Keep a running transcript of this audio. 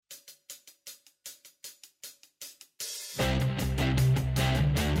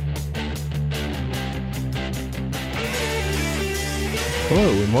Hello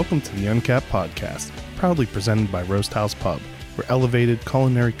and welcome to the Uncapped Podcast, proudly presented by Roast House Pub, where elevated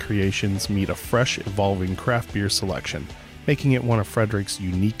culinary creations meet a fresh, evolving craft beer selection, making it one of Frederick's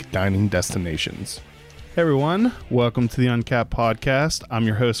unique dining destinations. Hey everyone, welcome to the Uncapped Podcast. I'm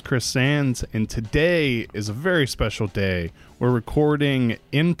your host Chris Sands, and today is a very special day. We're recording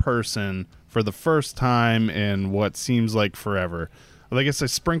in person for the first time in what seems like forever. I guess I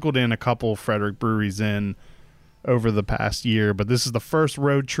sprinkled in a couple Frederick breweries in over the past year, but this is the first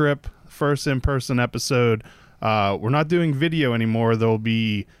road trip, first in-person episode. We're not doing video anymore. There'll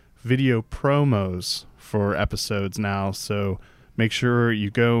be video promos for episodes now, so make sure you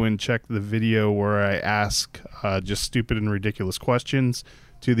go and check the video where I ask just stupid and ridiculous questions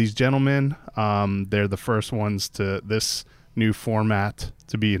to these gentlemen. They're the first ones to this new format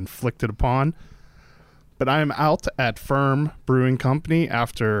to be inflicted upon. But I am out at Firm Brewing Company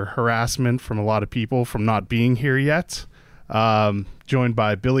after harassment from a lot of people from not being here yet. Joined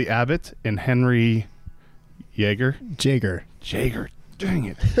by Billy Abbott and Henry Jaeger. Jaeger. Dang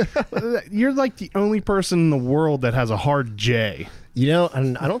it. You're like the only person in the world that has a hard J. You know,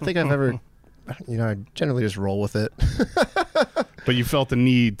 and I don't think I've ever, I generally just roll with it. But you felt the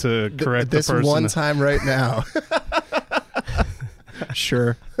need to correct this the person. one time right now.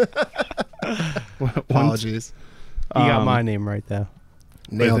 Sure. Apologies. You got my name right, though.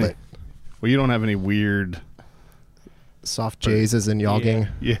 Nailed it. Well, you don't have any weird Soft J's as in yogging.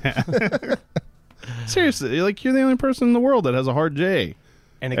 Yeah. Seriously, like you're the only person in the world that has a hard J.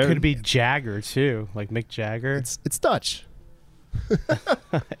 And it could be Jagger, too. Like Mick Jagger. It's Dutch.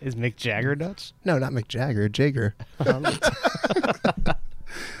 Is Mick Jagger Dutch? No, not Mick Jagger. Jaeger.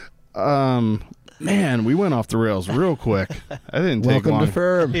 Man, we went off the rails real quick. I didn't take Welcome long. to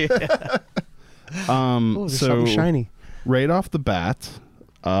Firm. Yeah. There's something shiny. Right off the bat,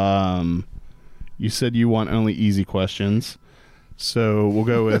 you said you want only easy questions. So we'll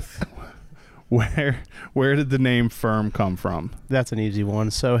go with where did the name Firm come from? That's an easy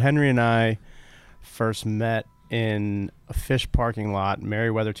one. So Henry and I first met in a fish parking lot,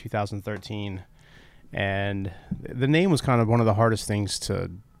 Merriweather 2013. And the name was kind of one of the hardest things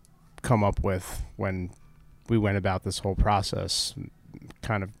to come up with when we went about this whole process.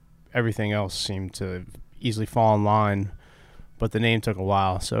 Kind of everything else seemed to easily fall in line, but the name took a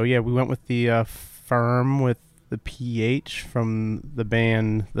while. So yeah, we went with the Firm with the PH from the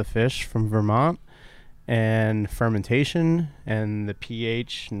band The Fish from Vermont, and fermentation, and the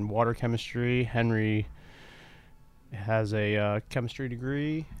pH and water chemistry. Henry has a chemistry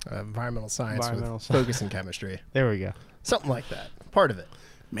degree. Environmental science Environmental with science. focus in chemistry. There we go. Something like that. Part of it.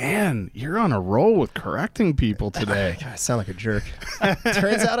 Man, you're on a roll with correcting people today. God, I sound like a jerk.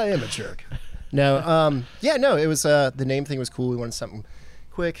 Turns out I am a jerk. No, it was the name thing was cool. We wanted something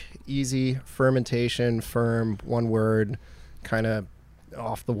quick, easy, fermentation, firm, one word, kind of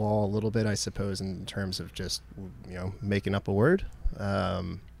off the wall a little bit, I suppose, in terms of just, making up a word.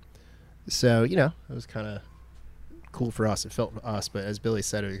 So, it was kind of cool for us. It felt for us, but as Billy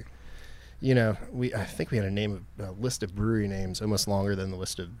said, I think we had a list of brewery names almost longer than the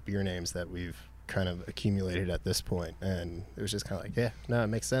list of beer names that we've kind of accumulated at this point. And it was just kind of like, it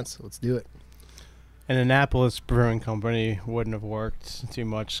makes sense. Let's do it. An Annapolis Brewing Company wouldn't have worked too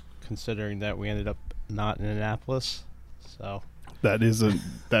much, considering that we ended up not in Annapolis. So That is a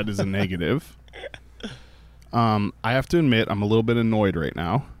negative. I have to admit, I'm a little bit annoyed right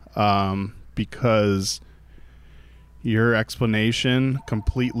now because your explanation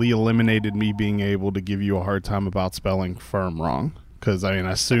completely eliminated me being able to give you a hard time about spelling firm wrong. Because, I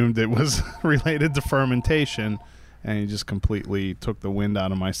assumed it was related to fermentation, and you just completely took the wind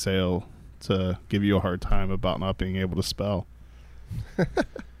out of my sail to give you a hard time about not being able to spell.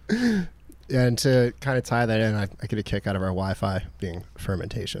 And to kind of tie that in, I get a kick out of our Wi-Fi being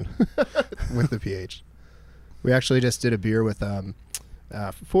fermentation with the pH. We actually just did a beer with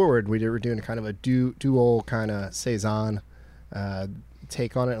Forward. We were doing kind of a dual kind of saison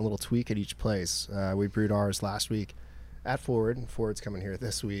take on it, a little tweak at each place. We brewed ours last week at Forward, and Forward's coming here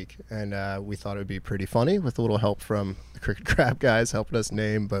this week, and we thought it would be pretty funny with a little help from the Cricket Crab guys helping us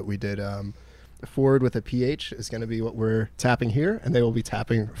name, but we did Forward with a PH is going to be what we're tapping here, and they will be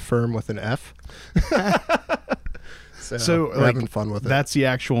tapping Firm with an F. So we're having fun with it. That's the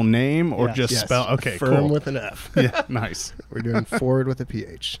actual name, or just spell? Okay, Firm cool. with an F. Yeah, nice. We're doing Forward with a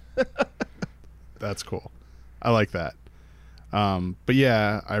PH. That's cool. I like that. But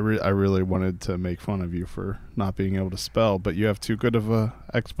yeah, I really wanted to make fun of you for not being able to spell, but you have too good of a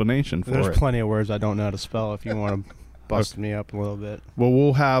explanation for it. There's plenty of words I don't know how to spell if you want to bust me up a little bit. Well,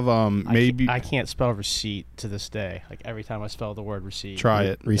 we'll have maybe... I can't spell receipt to this day. Like every time I spell the word receipt. Try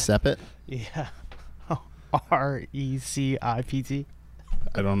it. Recep it? Yeah. RECIPT.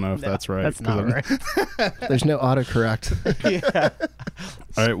 I don't know if that's right. That's not right. There's no autocorrect. Yeah.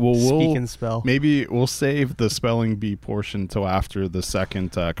 All right. Well, Speak and spell. maybe we'll save the spelling bee portion till after the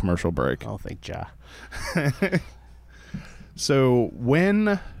second commercial break. Oh, thank Ja. So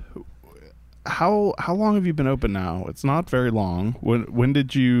how long have you been open now? It's not very long. When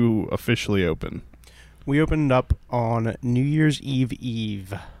did you officially open? We opened up on New Year's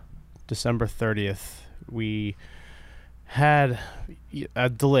Eve, December 30th. We had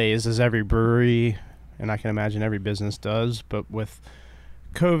delays, as every brewery, and I can imagine every business does, but with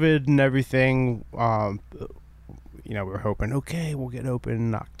COVID and everything, we were hoping, okay, we'll get open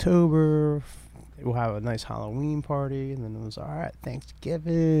in October. We'll have a nice Halloween party, and then it was, all right,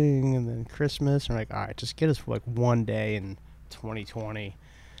 Thanksgiving, and then Christmas. And we're like, all right, just get us for like one day in 2020.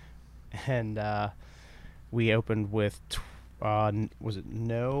 And we opened with, was it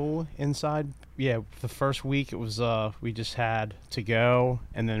no inside? Yeah, the first week it was, we just had to go,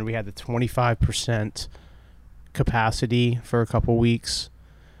 and then we had the 25% capacity for a couple weeks,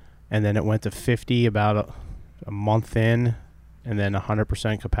 and then it went to 50 about a month in, and then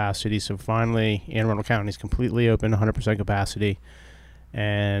 100% capacity. So finally, Anne Arundel County is completely open, 100% capacity,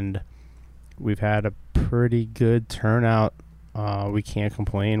 and we've had a pretty good turnout. We can't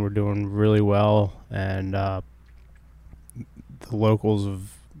complain. We're doing really well, and the locals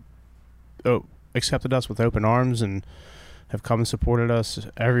have accepted us with open arms and have come and supported us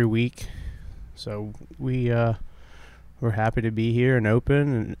every week. So we're happy to be here and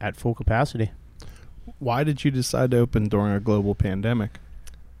open and at full capacity. Why did you decide to open during a global pandemic?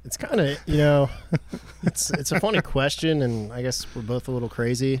 It's kind of, it's a funny question, and I guess we're both a little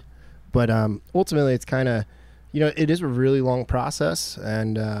crazy, but ultimately it's kind of, it is a really long process,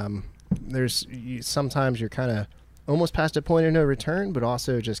 and sometimes you're kind of almost past a point of no return, but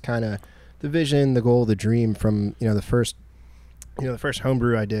also just kind of the vision, the goal, the dream from, the first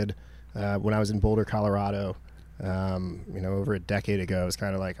homebrew I did when I was in Boulder, Colorado. Over a decade ago, it was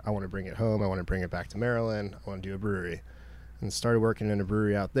kind of like, I want to bring it home. I want to bring it back to Maryland. I want to do a brewery, and started working in a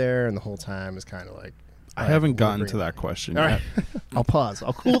brewery out there. And the whole time is kind of like, I haven't gotten to that question yet. All right. I'll pause.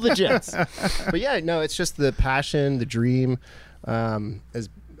 I'll cool the jets. But yeah, no, it's just the passion, the dream. As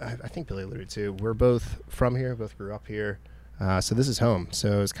I think Billy alluded to, we're both from here, both grew up here. So this is home.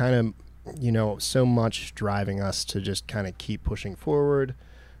 So it's kind of, so much driving us to just kind of keep pushing forward.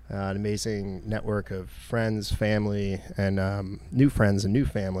 An amazing network of friends, family, and new friends and new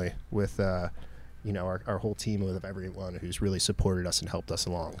family with, our whole team of everyone who's really supported us and helped us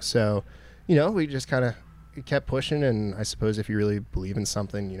along. So, we just kind of kept pushing, and I suppose if you really believe in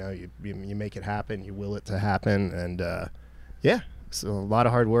something, you make it happen, you will it to happen, and so a lot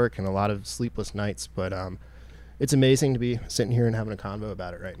of hard work and a lot of sleepless nights, but it's amazing to be sitting here and having a convo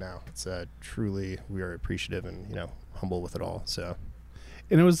about it right now. It's truly, we are appreciative and, humble with it all, so...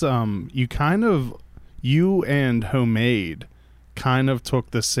 And it was you and Homemade kind of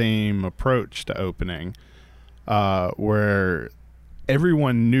took the same approach to opening, where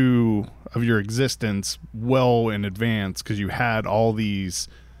everyone knew of your existence well in advance because you had all these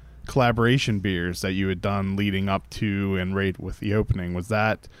collaboration beers that you had done leading up to and right with the opening. Was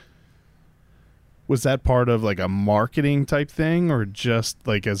that part of like a marketing type thing, or just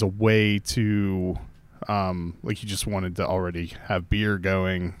like as a way to... like you just wanted to already have beer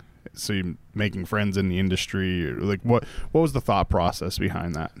going, so you're making friends in the industry? Like what was the thought process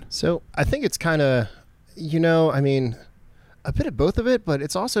behind that? So I think it's kind of, a bit of both of it, but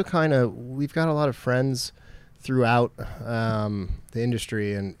it's also kind of, we've got a lot of friends throughout the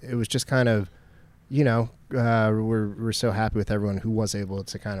industry, and it was just kind of, we're so happy with everyone who was able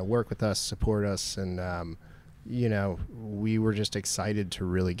to kind of work with us, support us, and we were just excited to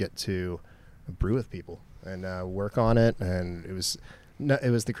really get to brew with people and work on it. And it was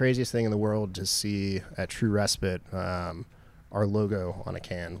the craziest thing in the world to see at True Respite. Our logo on a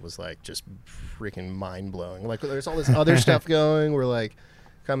can was like just freaking mind blowing. Like there's all this other stuff going. We're like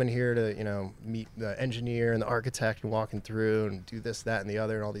coming here to meet the engineer and the architect and walking through and do this, that, and the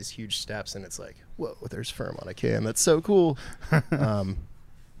other, and all these huge steps. And it's like, whoa, there's Firm on a can. That's so cool.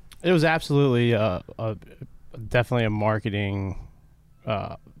 It was absolutely definitely a marketing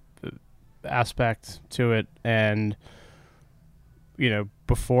aspect to it. And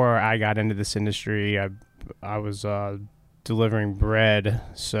before I got into this industry, I was delivering bread,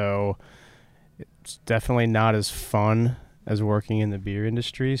 so it's definitely not as fun as working in the beer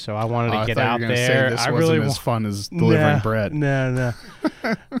industry. So I wanted to get out there. I really wasn't as fun as delivering bread. No.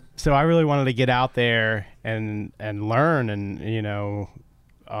 So I really wanted to get out there and learn, and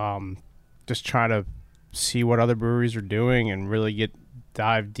just try to see what other breweries are doing and really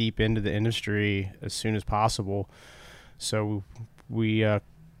dive deep into the industry as soon as possible. So we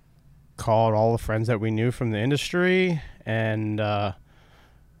called all the friends that we knew from the industry, and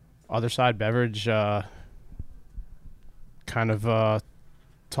Other Side Beverage kind of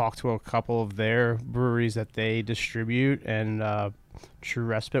talked to a couple of their breweries that they distribute, and True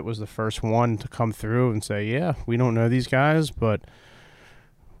Respite was the first one to come through and say, yeah, we don't know these guys, but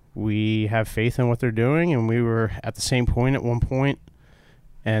we have faith in what they're doing. And we were at the same point at one point,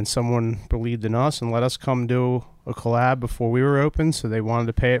 and someone believed in us and let us come do a collab before we were open, so they wanted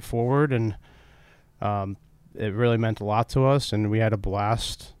to pay it forward, and it really meant a lot to us, and we had a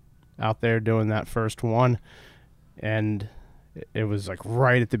blast out there doing that first one. And it was like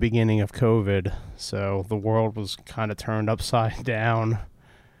right at the beginning of COVID, so the world was kind of turned upside down,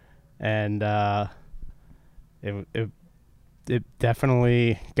 and it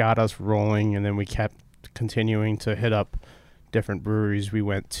definitely got us rolling. And then we kept continuing to hit up different breweries. We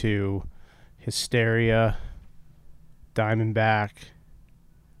went to Hysteria, Diamondback,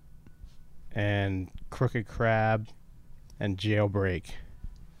 and Crooked Crab, and Jailbreak,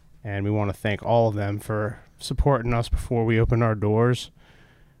 and we want to thank all of them for supporting us before we open our doors,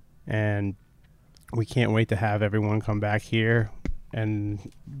 and we can't wait to have everyone come back here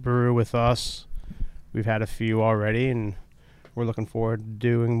and brew with us. We've had a few already, and we're looking forward to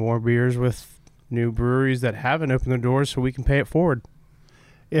doing more beers with new breweries that haven't opened their doors, so we can pay it forward.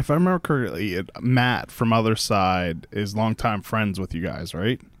 If I remember correctly, Matt from Other Side is longtime friends with you guys,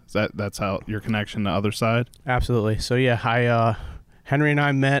 right? That's how your connection to Other Side? Absolutely. So yeah, Henry and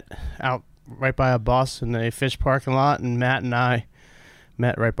I met out right by a bus in a fish parking lot, and Matt and I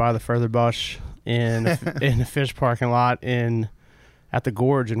met right by the Further Bush in a fish parking lot at the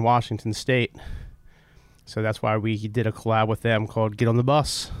Gorge in Washington State. So that's why we did a collab with them called Get on the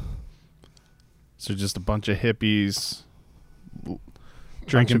Bus. So just a bunch of hippies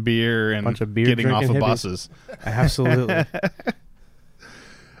drinking beer and getting off of buses. Absolutely.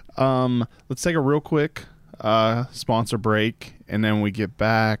 Let's take a real quick sponsor break, and then we get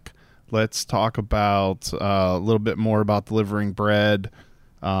back. Let's talk about a little bit more about delivering bread.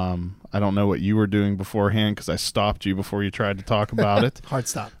 I don't know what you were doing beforehand because I stopped you before you tried to talk about it. Hard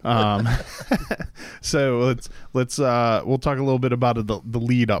stop. So we'll talk a little bit about the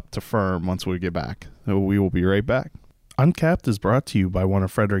lead up to Firm once we get back. So we will be right back. Uncapped is brought to you by one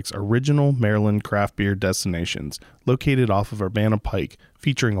of Frederick's original Maryland craft beer destinations, located off of Urbana Pike,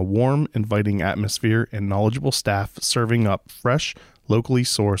 featuring a warm, inviting atmosphere and knowledgeable staff serving up fresh, locally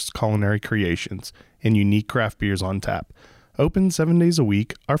sourced culinary creations and unique craft beers on tap. Open 7 days a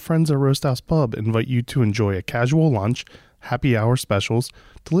week, our friends at Roast House Pub invite you to enjoy a casual lunch, happy hour specials,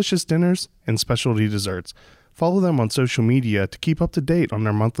 delicious dinners, and specialty desserts. Follow them on social media to keep up to date on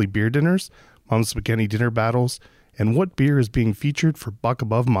their monthly beer dinners, Mom's Spaghetti dinner battles, and what beer is being featured for Buck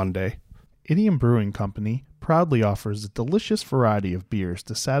Above Monday. Idiom Brewing Company proudly offers a delicious variety of beers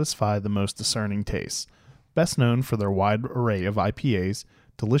to satisfy the most discerning tastes. Best known for their wide array of IPAs,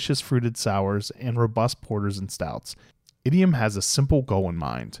 delicious fruited sours, and robust porters and stouts, Idiom has a simple goal in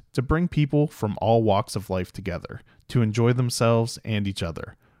mind: to bring people from all walks of life together, to enjoy themselves and each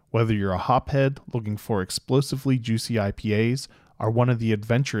other. Whether you're a hophead looking for explosively juicy IPAs, are one of the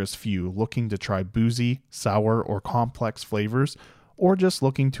adventurous few looking to try boozy, sour, or complex flavors, or just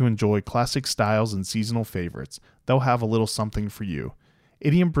looking to enjoy classic styles and seasonal favorites, they'll have a little something for you.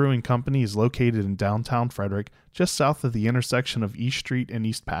 Idiom Brewing Company is located in downtown Frederick, just south of the intersection of East Street and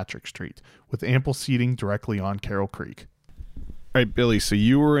East Patrick Street, with ample seating directly on Carroll Creek. All right, Billy, so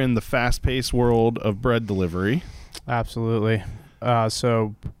you were in the fast-paced world of bread delivery. Absolutely.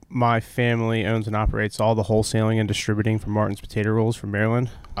 So my family owns and operates all the wholesaling and distributing for Martin's Potato Rolls from Maryland.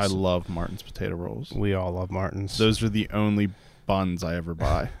 I love Martin's Potato Rolls. We all love Martin's. Those are the only buns I ever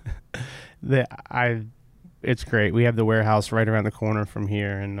buy. It's great. We have the warehouse right around the corner from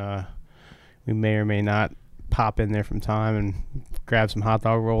here, and we may or may not pop in there from time and grab some hot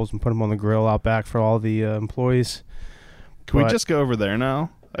dog rolls and put them on the grill out back for all the employees. Can we just go over there now?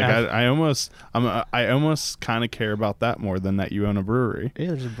 Like I almost kind of care about that more than that you own a brewery. Yeah,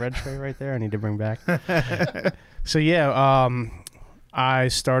 there's a bread tray right there I need to bring back. So yeah, I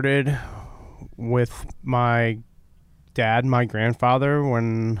started with my dad, my grandfather,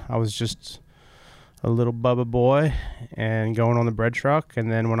 when I was just a little bubba boy and going on the bread truck.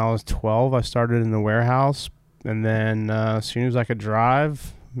 And then when I was 12, I started in the warehouse. And then as soon as I could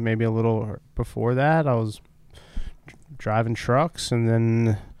drive, maybe a little before that, I was driving trucks. And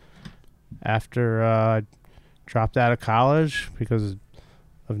then after I dropped out of college because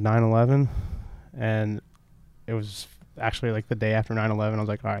of 9/11, and it was actually like the day after 9/11, I was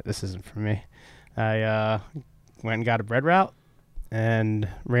like, all right, this isn't for me. I went and got a bread route and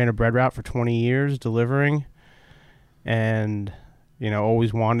ran a bread route for 20 years delivering, and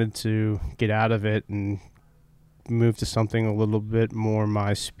always wanted to get out of it and move to something a little bit more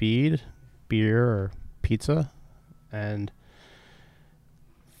my speed, beer or pizza, and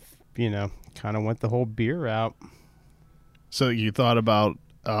kind of went the whole beer route. So you thought about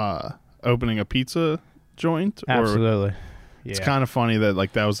opening a pizza joint? Absolutely. It's kind of funny that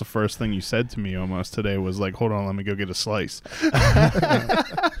like that was the first thing you said to me almost today was like, hold on, let me go get a slice.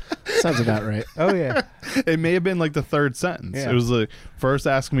 Sounds about right. Oh, yeah. It may have been like the third sentence. Yeah. It was like first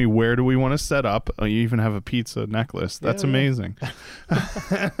asking me, where do we want to set up? Oh, you even have a pizza necklace. That's amazing.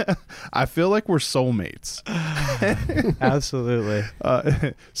 I feel like we're soulmates. Absolutely.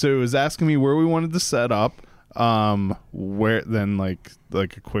 So it was asking me where we wanted to set up. Where then like a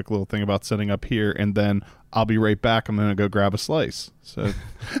quick little thing about setting up here, and then I'll be right back. I'm gonna go grab a slice. So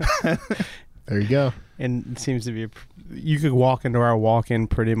there you go. And it seems to be you could walk into our walk-in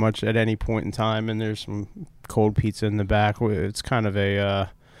pretty much at any point in time, and there's some cold pizza in the back. It's kind of a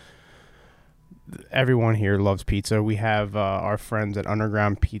everyone here loves pizza. We have our friends at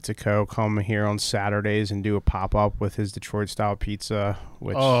Underground Pizza Co. come here on Saturdays and do a pop-up with his Detroit-style pizza.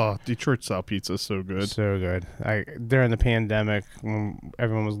 Which Detroit-style pizza is so good. So good. During the pandemic, when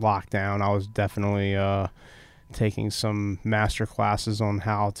everyone was locked down, I was definitely taking some master classes on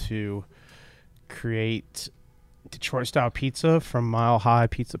how to create Detroit-style pizza from Mile High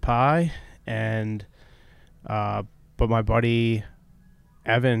Pizza Pie. And but my buddy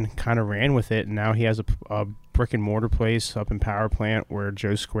Evan kind of ran with it, and now he has a brick and mortar place up in Power Plant where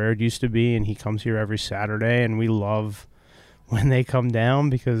Joe Squared used to be, and he comes here every Saturday, and we love when they come down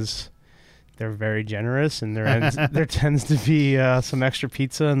because they're very generous, and there tends to be some extra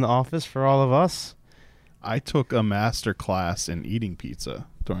pizza in the office for all of us. I took a master class in eating pizza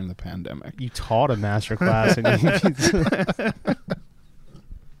during the pandemic. You taught a master class in eating pizza.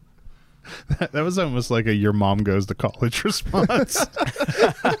 That was almost like a your mom goes to college response.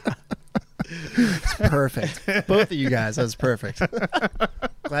 It's perfect. Both of you guys, that's perfect.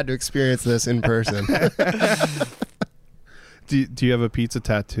 Glad to experience this in person. Do you have a pizza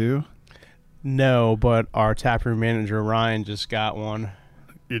tattoo? No, but our taproom manager, Ryan, just got one.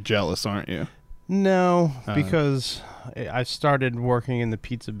 You're jealous, aren't you? No, because I started working in the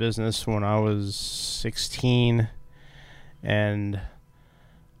pizza business when I was 16, and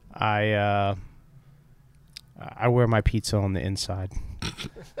I wear my pizza on the inside.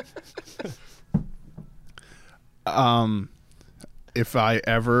 If I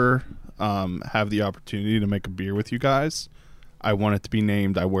ever have the opportunity to make a beer with you guys, I want it to be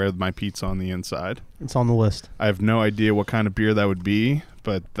named I Wear My Pizza on the Inside. It's on the list. I have no idea what kind of beer that would be,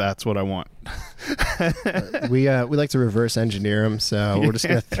 but that's what I want. We like to reverse engineer them, so we're just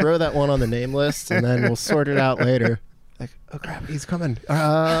going to throw that one on the name list, and then we'll sort it out later. Like, oh crap, he's coming.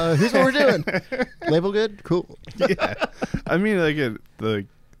 Here's what we're doing. Label good? Cool. Yeah. I mean, like the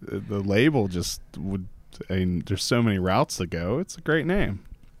label just would. I mean, there's so many routes to go. It's a great name.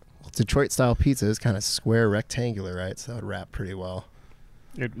 Detroit style pizza is kind of square rectangular, right? So it would wrap pretty well.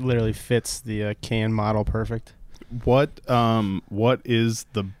 It literally fits the can model perfect. What is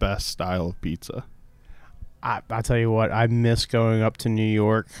the best style of pizza? I'll tell you what, I miss going up to New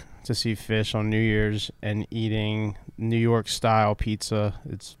York to see Fish on New Year's and eating New York style pizza.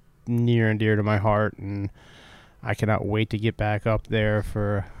 It's near and dear to my heart, and I cannot wait to get back up there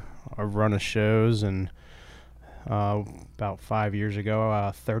for a run of shows. And about 5 years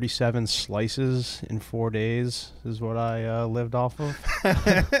ago, 37 slices in 4 days is what I lived off of.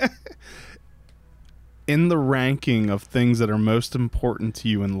 In the ranking of things that are most important to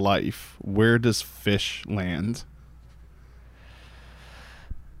you in life, where does Fish land?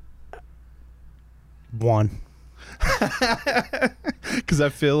 1. Because I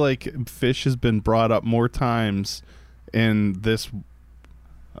feel like Fish has been brought up more times in this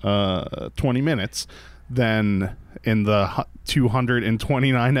 20 minutes than in the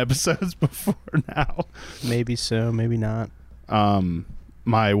 229 episodes before now. Maybe so, maybe not.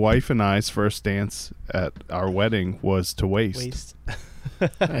 My wife and I's first dance at our wedding was to Waste.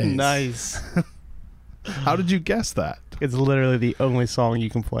 Nice. How did you guess that? It's literally the only song you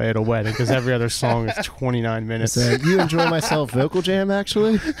can play at a wedding because every other song is 29 minutes. You Enjoy Myself vocal jam,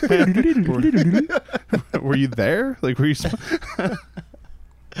 actually? Were you there? Like, were you?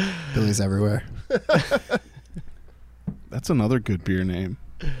 Billy's Everywhere. That's another good beer name.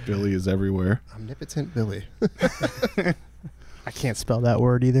 Billy is Everywhere. Omnipotent Billy. I can't spell that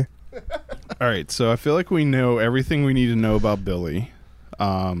word either. All right, so I feel like we know everything we need to know about Billy.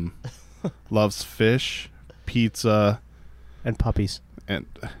 Loves fish, pizza, and puppies. And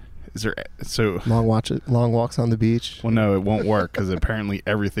is there so long walks on the beach? Well, no, it won't work because apparently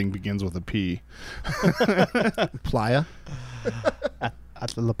everything begins with a P. Playa. At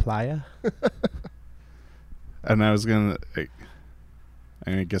the La Playa. And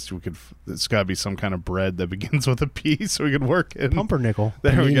I guess we could. It's got to be some kind of bread that begins with a P, so we could work in. Pumpernickel.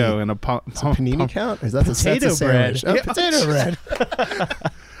 There we Panini. go. And Does a panini count? Or is that the Potato that's a sandwich? bread. Oh, potato bread.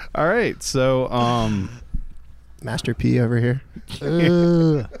 All right. So, Master P over here.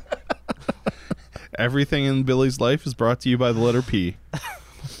 everything in Billy's life is brought to you by the letter P.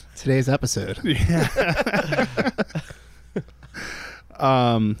 Today's episode. The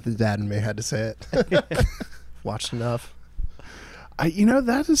dad in me had to say it. Watched enough.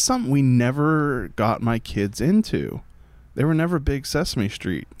 That is something we never got my kids into. They were never big Sesame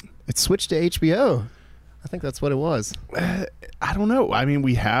Street. It switched to HBO. I think that's what it was. I don't know. I mean,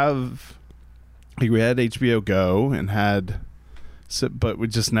 we had HBO Go and but we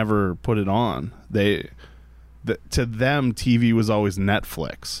just never put it on. To them, TV was always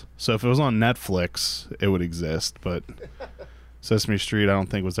Netflix. So if it was on Netflix, it would exist. But Sesame Street, I don't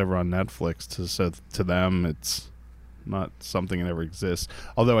think was ever on Netflix. So to them, it's not something that ever exists.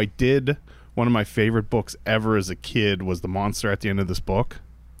 Although one of my favorite books ever as a kid was The Monster at the End of This Book.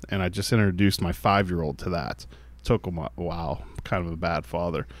 And I just introduced my 5-year-old to that. Took him wow, kind of a bad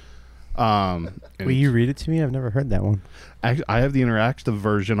father. Will you read it to me? I've never heard that one. I have the interactive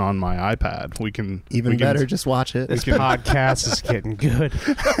version on my iPad. We can better. Just watch it. This podcast is getting good.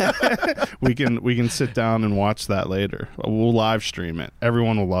 we can sit down and watch that later. We'll live stream it.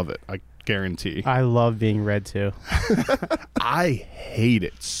 Everyone will love it. I guarantee. I love being read to. I hate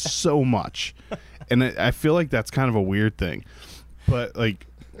it so much, and I feel like that's kind of a weird thing. But like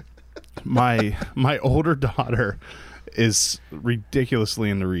my older daughter is ridiculously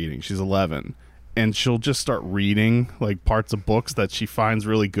into reading. She's 11, and she'll just start reading like parts of books that she finds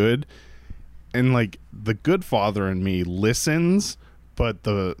really good, and like the good father in me listens, but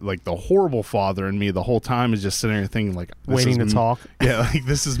the horrible father in me the whole time is just sitting there thinking like, waiting to talk. Yeah, like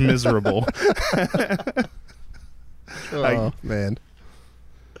this is miserable. Oh man.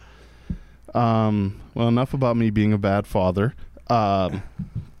 Well, enough about me being a bad father.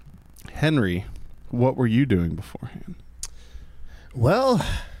 Henry, what were you doing beforehand? Well,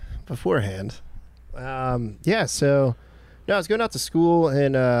 beforehand, so no, I was going out to school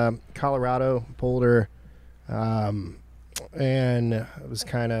in Colorado, Boulder, and I was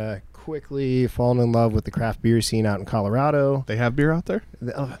kind of quickly falling in love with the craft beer scene out in Colorado. They have beer out there?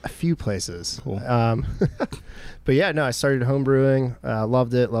 A few places. Cool. But yeah, no, I started home brewing.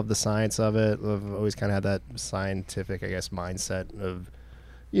 Loved it. Loved the science of it. I've always kind of had that scientific, I guess, mindset of,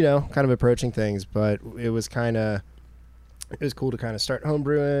 kind of approaching things. But it was cool to kind of start home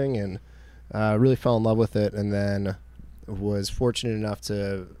brewing and really fell in love with it. And then was fortunate enough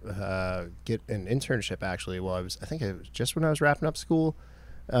to get an internship actually. I think it was just when I was wrapping up school.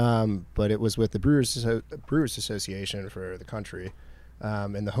 But it was with the Brewers Association for the country,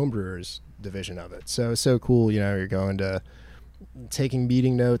 and the homebrewers division of it. So it's so cool, you're going to taking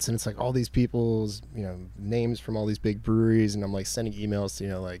meeting notes, and it's like all these people's, names from all these big breweries, and I'm like sending emails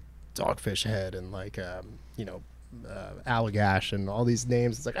to, like Dogfish Head and like, Allagash and all these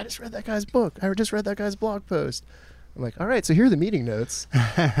names. It's like, I just read that guy's book. I just read that guy's blog post. I'm like, all right, so here are the meeting notes.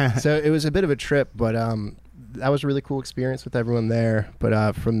 So it was a bit of a trip, but that was a really cool experience with everyone there.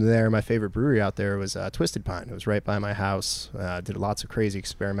 But from there, my favorite brewery out there was Twisted Pine. It was right by my house. Did lots of crazy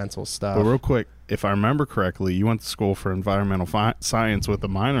experimental stuff. But real quick, if I remember correctly, you went to school for environmental science with a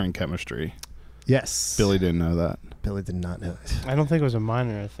minor in chemistry. Yes. Billy didn't know that. Billy did not know it. I don't think it was a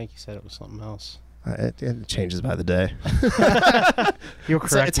minor. I think he said it was something else. It changes by the day. You'll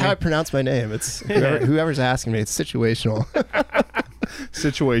correct it's how I pronounce my name. It's whoever's asking me. It's situational.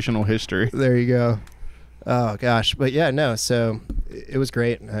 Situational history. There you go. Oh gosh, but yeah, no. So it was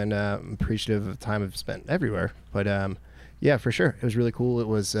great, and I'm appreciative of the time I've spent everywhere. But yeah, for sure, it was really cool. It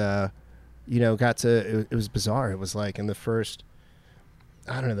was, it was bizarre. It was like in the first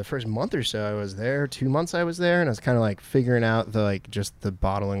month or so I was there, 2 months I was there, and I was kind of like figuring out just the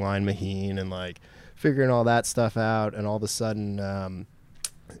bottling line Maheen and like figuring all that stuff out, and all of a sudden,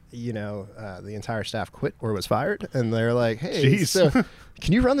 the entire staff quit or was fired, and they're like, hey, Jeez. So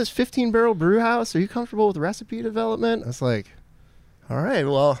can you run this 15-barrel brew house? Are you comfortable with recipe development? I was like, all right,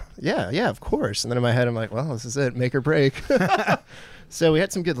 well, yeah, of course. And then in my head, I'm like, well, this is it, make or break. So we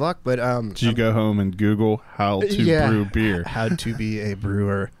had some good luck, but did you go home and Google how to brew beer? How to be a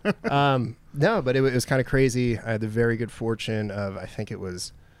brewer. No, but it was kind of crazy. I had the very good fortune of, I think it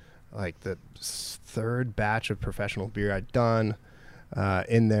was like the third batch of professional beer I'd done.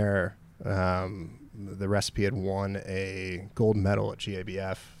 In there, the recipe had won a gold medal at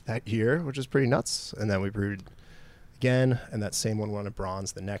GABF that year, which is pretty nuts. And then we brewed again, and that same one won a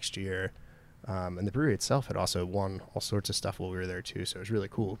bronze the next year. And the brewery itself had also won all sorts of stuff while we were there too, so it was really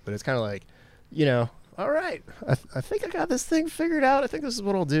cool. But it's kind of like, you know, all right, I think I got this thing figured out. I think this is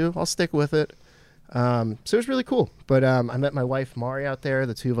what I'll do. I'll stick with it. So it was really cool. But I met my wife Mari out there.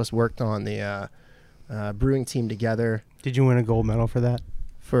 The two of us worked on the brewing team together. Did you win a gold medal for that?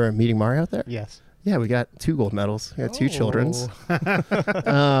 For meeting Mari out there? Yes. Yeah, we got 2 gold medals. We got 2 children's.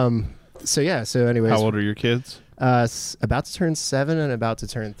 So anyways. How old are your kids? About to turn 7 and about to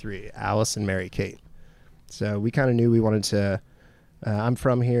turn 3. Alice and Mary Kate. So we kind of knew we wanted to. I'm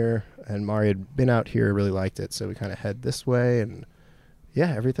from here, and Mari had been out here, really liked it. So we kind of head this way, and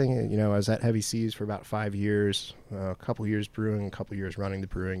yeah, everything. You know, I was at Heavy Seas for about 5 years, a couple years brewing, a couple years running the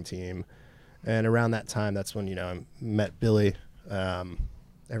brewing team, and around that time, that's when I met Billy.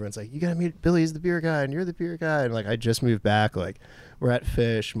 Everyone's like, you gotta meet Billy. He's the beer guy, and you're the beer guy. And like, I just moved back. Like, we're at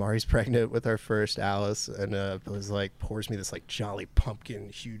Fish. Mari's pregnant with our first Alice, and Billy's like pours me this like Jolly Pumpkin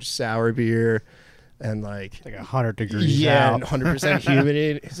huge sour beer, and like 100 degrees. yeah, out. and 100%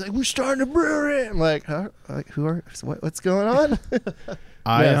 humidity. He's like, we're starting a brewery. I'm like, huh? Like, what's going on?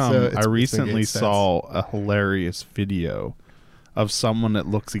 I recently saw a hilarious video of someone that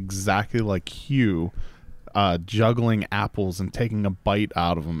looks exactly like Hugh. Juggling apples and taking a bite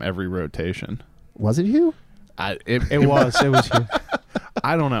out of them every rotation. Was it you? It was you.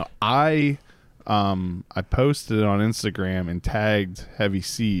 I don't know. I posted it on Instagram and tagged Heavy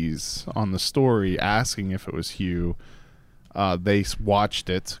Seas on the story asking if it was Hugh. They watched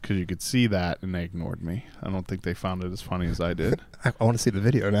it because you could see that, and they ignored me. I don't think they found it as funny as I did. I want to see the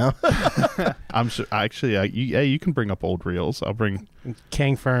video now. I'm sure. Actually, you can bring up old reels. I'll bring.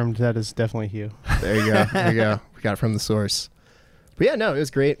 Confirmed that is definitely Hugh. There you go. There you go. We got it from the source. But yeah, no, it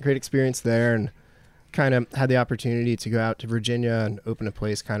was great experience there, and kind of had the opportunity to go out to Virginia and open a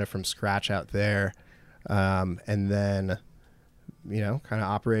place kind of from scratch out there, and then kind of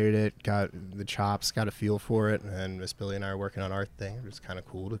operated it, got the chops, got a feel for it, and Miss Billy and I are working on our thing. It was kind of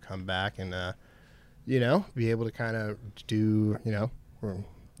cool to come back and be able to kind of do it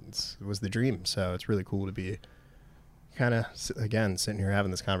was the dream. So it's really cool to be kind of again sitting here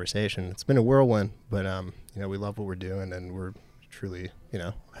having this conversation. It's been a whirlwind, but we love what we're doing, and we're truly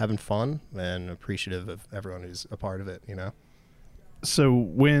having fun and appreciative of everyone who's a part of it. So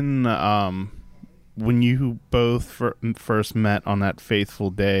when you both first met on that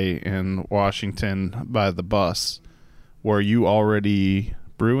fateful day in Washington by the bus, were you already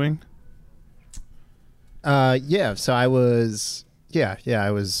brewing? Yeah. So I was,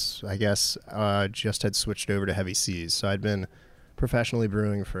 I was, I guess, just had switched over to Heavy Seas. So I'd been professionally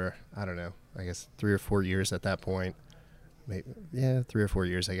brewing for, I don't know, I guess 3 or 4 years at that point. Maybe, 3 or 4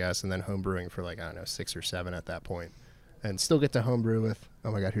 years, I guess. And then home brewing for 6 or 7 at that point. And still get to home brew with,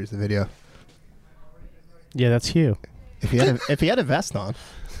 oh my God, here's the video. Yeah, that's Hugh. If he had a vest on.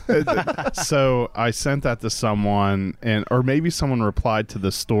 So I sent that to someone, or maybe someone replied to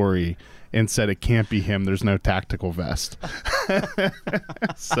the story and said it can't be him. There's no tactical vest.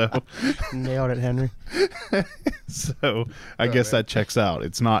 So nailed it, Henry. So I guess that checks out.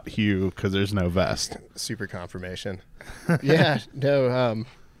 It's not Hugh because there's no vest. Super confirmation. Yeah, no.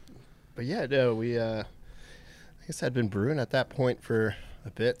 But yeah, no. We I guess I'd been brewing at that point for a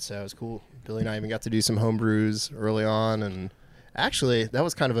bit, so it was cool. Billy and I even got to do some home brews early on, and actually that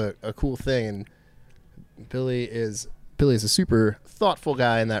was kind of a cool thing. And Billy is a super thoughtful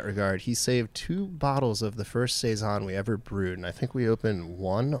guy in that regard. He saved 2 bottles of the first Saison we ever brewed, and I think we opened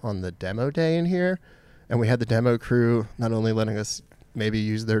 1 on the demo day in here, and we had the demo crew not only letting us maybe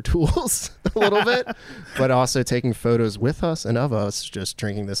use their tools a little bit, but also taking photos with us and of us just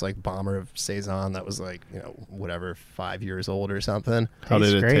drinking this bomber of Saison that was 5 years old or something. How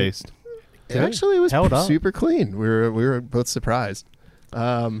did it taste? It actually was Held up. super clean. We were both surprised.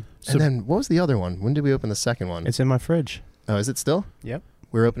 And then what was the other one? When did we open the second one? It's in my fridge. Oh, is it still? Yep.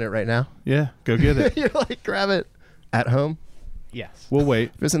 We're opening it right now? Yeah, go get it. You're like, grab it at home? Yes. We'll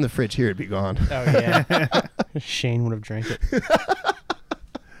wait. If it was in the fridge here, it'd be gone. Oh, yeah. Shane would have drank it.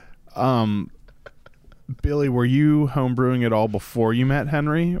 Billy, were you homebrewing at all before you met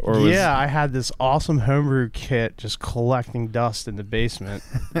Henry? Yeah, I had this awesome homebrew kit just collecting dust in the basement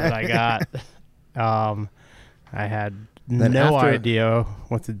that I got. I had no idea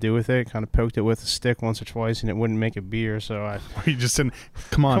what to do with it. Kind of poked it with a stick once or twice, and it wouldn't make a beer. So you just said,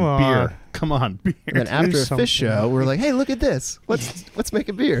 "Come on, beer! Come on, beer!" And then after a fish show, we're like, "Hey, look at this! Let's make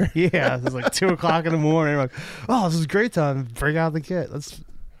a beer." Yeah, it was 2:00 in the morning. We're like, "Oh, this is a great time! Bring out the kit. Let's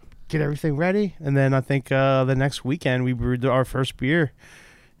get everything ready." And then I think the next weekend we brewed our first beer.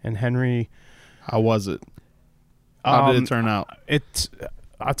 And Henry, how was it? How did it turn out?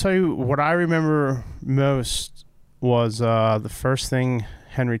 I'll tell you what I remember most was the first thing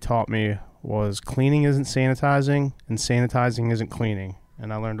Henry taught me was cleaning isn't sanitizing and sanitizing isn't cleaning.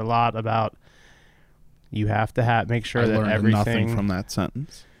 And I learned a lot about you have to make sure I that learned everything nothing from that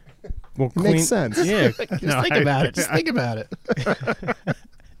sentence. will It clean. makes sense. Yeah, Just think about it. Just think about it.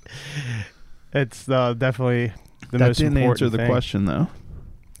 it's definitely the That most didn't important answer the thing. question, though.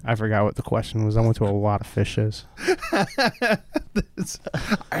 I forgot what the question was. I went to a lot of fishes.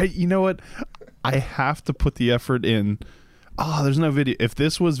 You know what? I have to put the effort in. Oh, there's no video. If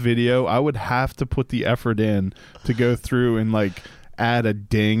this was video, I would have to put the effort in to go through and like add a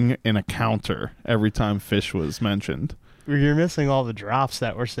ding and a counter every time fish was mentioned. You're missing all the drops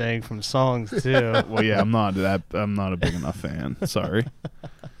that we're saying from songs too. Well, yeah, I'm not a big enough fan. Sorry.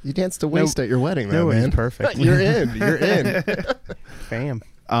 You danced to Waste at your wedding, though, Nobody's man. perfect. You're in. You're in. Fam.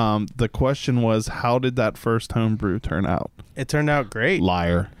 The question was, how did that first homebrew turn out? It turned out great.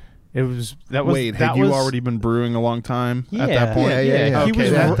 Liar. It was Wait, had you already been brewing a long time at that point? Yeah. He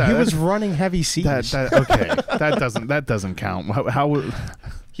Okay, was he was running heavy seas. Okay, that doesn't count. How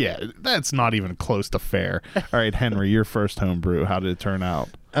yeah, that's not even close to fair. All right, Henry, your first homebrew, how did it turn out?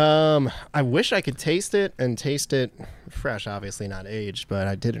 I wish I could taste it fresh, obviously not aged, but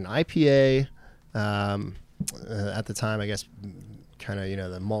I did an IPA at the time, I guess, kind of,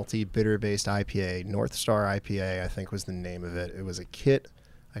 the malty bitter based IPA. North Star IPA, I think, was the name of it. It was a kit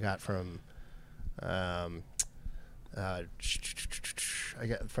I got from I got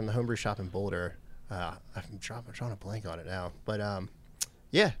from the homebrew shop in Boulder. I'm drawing a blank on it now, but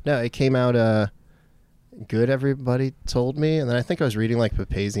yeah, no, it came out good, everybody told me. And then I think I was reading like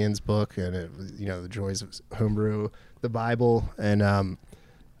Papazian's book, and it was, the joys of homebrew, the Bible. And I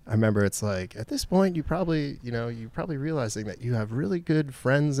remember it's like, at this point, you're probably realizing that you have really good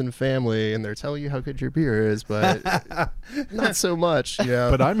friends and family, and they're telling you how good your beer is, but not so much,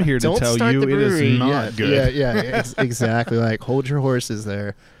 But I'm here to Don't tell start you the it is brewery not yet. good. Yeah, exactly. Like, hold your horses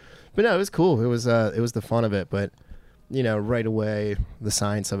there. But no, it was cool. It was the fun of it. But right away, the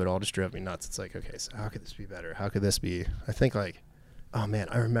science of it all just drove me nuts. It's like, okay, so how could this be better? How could this be? I think like, oh man,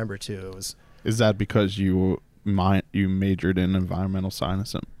 I remember too. It was. Is that because you majored in environmental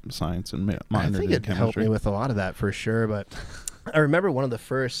science and minored in chemistry? I think it helped me with a lot of that for sure. But I remember one of the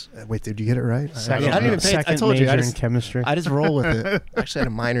first. Wait, did you get it right? I didn't even pay. I told you. Major in chemistry. I just roll with it. I actually had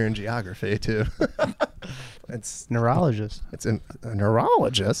a minor in geography too. It's neurologist. It's a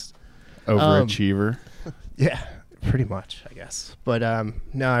neurologist. Overachiever. Yeah, pretty much, I guess. But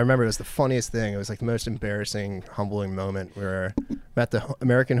no, I remember it was the funniest thing. It was like the most embarrassing, humbling moment where I'm at the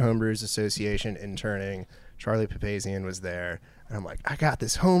American Homebrewers Association interning. Charlie Papazian was there. And I'm like, I got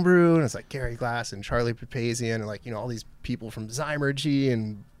this homebrew. And it's like Gary Glass and Charlie Papazian and like, all these people from Zymergy.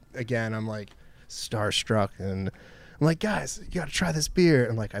 And again, I'm like starstruck. And I'm like, guys, you got to try this beer.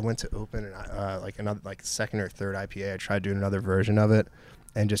 And like, I went to open and like another, like second or third IPA. I tried doing another version of it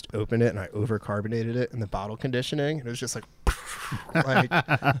and just opened it, and I over-carbonated it in the bottle conditioning. And it was just like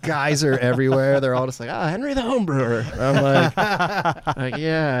guys are everywhere. They're all just like, Henry the homebrewer. I'm like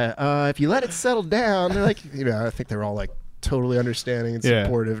yeah, if you let it settle down. They're like, I think they're all like totally understanding and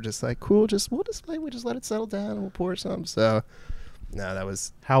supportive. Just like, cool, we'll just let it settle down and we'll pour some. So no, that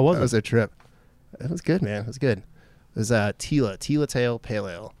was a trip. It was good, man. It was good. It was Tila Tail Pale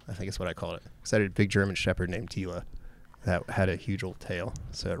Ale, I think is what I called it. Because I had a big German Shepherd named Tila that had a huge old tail,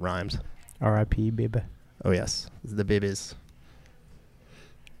 so it rhymes. R.I.P. baby. Oh yes, the babies.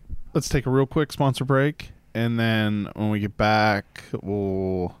 Let's take a real quick sponsor break, and then when we get back,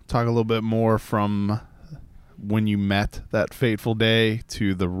 we'll talk a little bit more from when you met that fateful day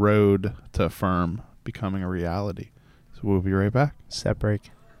to the road to Firm becoming a reality. So we'll be right back. Set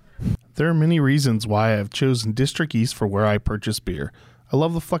break. There are many reasons why I have chosen District East for where I purchase beer. I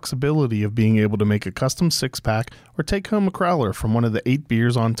love the flexibility of being able to make a custom six-pack or take home a crowler from one of the 8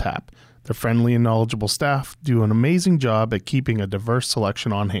 beers on tap. Their friendly and knowledgeable staff do an amazing job at keeping a diverse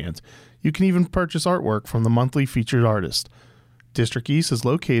selection on hand. You can even purchase artwork from the monthly featured artist. District East is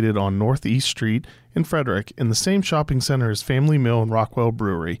located on Northeast Street in Frederick in the same shopping center as Family Mill and Rockwell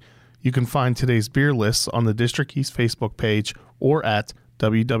Brewery. You can find today's beer lists on the District East Facebook page or at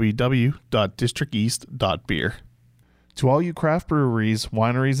www.districteast.beer. To all you craft breweries,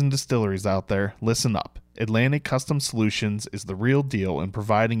 wineries, and distilleries out there, listen up. Atlantic Custom Solutions is the real deal in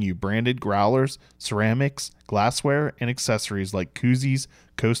providing you branded growlers, ceramics, glassware, and accessories like koozies,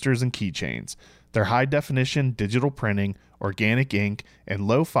 coasters, and keychains. Their high-definition digital printing, organic ink, and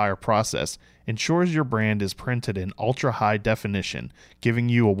low-fire process ensures your brand is printed in ultra-high definition, giving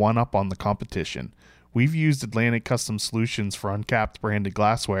you a one-up on the competition. We've used Atlantic Custom Solutions for Uncapped branded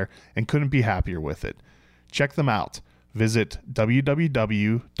glassware and couldn't be happier with it. Check them out. Visit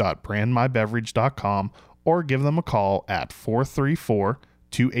www.brandmybeverage.com or give them a call at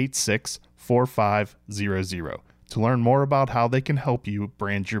 434-286-5400. 4500 to learn more about how they can help you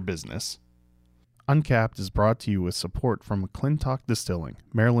brand your business. Uncapped is brought to you with support from McClintock Distilling,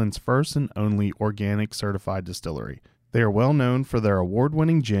 Maryland's first and only organic certified distillery. They are well known for their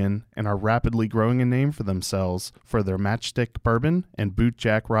award-winning gin and are rapidly growing a name for themselves for their Matchstick Bourbon and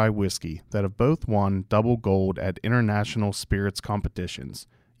Bootjack Rye Whiskey that have both won double gold at international spirits competitions.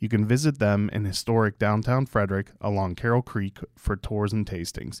 You can visit them in historic downtown Frederick along Carroll Creek for tours and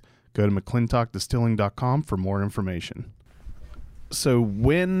tastings. Go to mcclintockdistilling.com for more information. So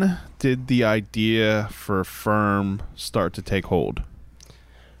when did the idea for Firm start to take hold?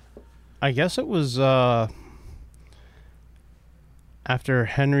 I guess it was after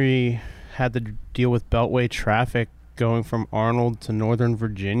Henry had to deal with Beltway traffic going from Arnold to Northern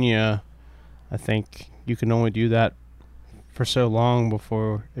Virginia. I think you can only do that for so long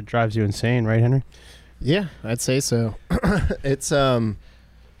before it drives you insane, right, Henry? Yeah, I'd say so. It's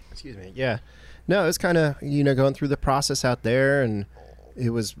excuse me. Yeah. No, it was kind of, going through the process out there, and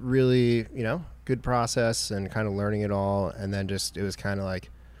it was really, good process and kind of learning it all. And then it was kind of like,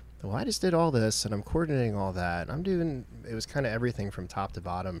 well, I just did all this and I'm coordinating all that. It was kind of everything from top to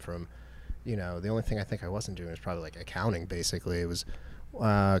bottom from, the only thing I think I wasn't doing was probably like accounting, basically. It was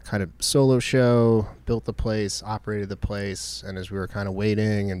kind of solo show, built the place, operated the place. And as we were kind of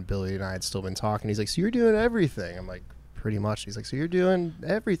waiting and Billy and I had still been talking, he's like, so you're doing everything. I'm like, pretty much. He's like, so you're doing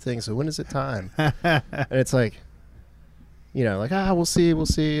everything, so when is it time? And it's like, we'll see,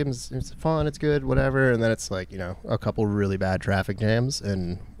 it's fun, it's good, whatever. And then it's like, a couple really bad traffic jams,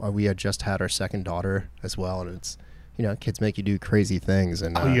 and we had just had our second daughter as well, and it's, kids make you do crazy things.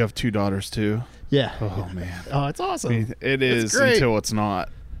 And you have two daughters too? Yeah. Oh man. Oh, it's awesome. I mean, it is until it's not.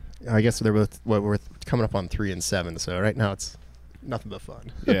 I guess they're both, we're coming up on 3 and 7, so right now it's nothing but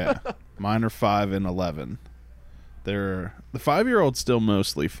fun. Yeah. Mine are 5 and 11. The 5-year-old's still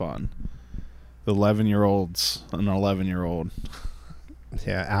mostly fun. The 11-year-old's an 11-year-old.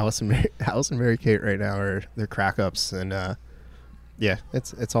 Yeah, Alice and Mary Kate right now they're crack ups, and yeah,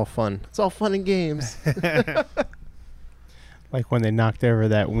 it's all fun. It's all fun and games. Like when they knocked over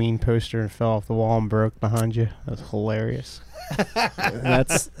that Ween poster and fell off the wall and broke behind you. That was hilarious.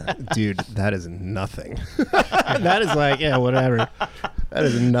 Dude, that is nothing. That is like, yeah, whatever. That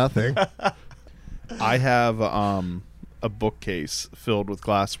is nothing. I have a bookcase filled with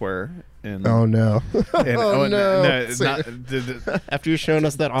glassware. Oh no! No, after you've shown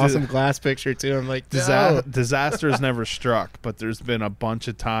us that awesome glass picture too, I'm like, no. Disaster's never struck, but there's been a bunch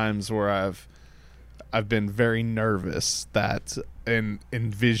of times where I've been very nervous and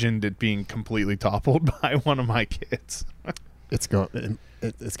envisioned it being completely toppled by one of my kids. It's going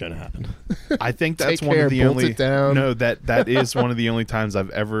to happen. I think that's Take one care, of the bolt only. it down. No, that is one of the only times I've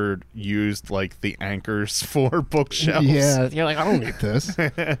ever used like the anchors for bookshelves. Yeah, you're like, I don't need this.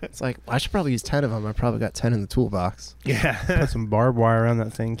 It's like, I should probably use 10 of them. I probably got 10 in the toolbox. Yeah, put some barbed wire around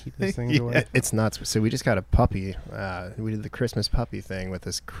that thing, keep those things away. It's nuts. So we just got a puppy. We did the Christmas puppy thing with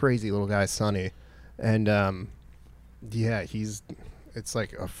this crazy little guy, Sonny, and yeah, it's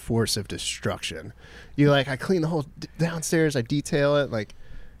like a force of destruction. I clean the whole downstairs, I detail it, like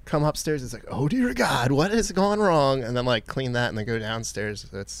come upstairs, it's like, oh dear God, what has gone wrong? And then like clean that and then go downstairs.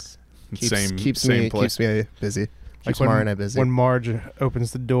 Keeps me busy. Keeps Mara and I busy. When Marge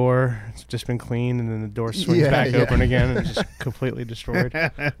opens the door, it's just been cleaned, and then the door swings back open again and it's just completely destroyed.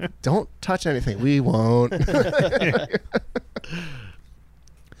 Don't touch anything. We won't.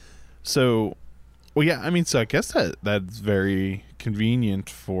 So, well, yeah, I mean, so I guess that's very convenient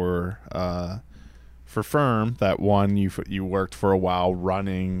for Firm. That one, you worked for a while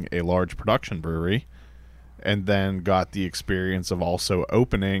running a large production brewery, and then got the experience of also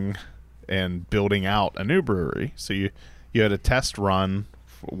opening and building out a new brewery. So you had a test run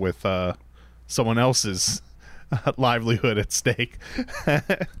with someone else's livelihood at stake.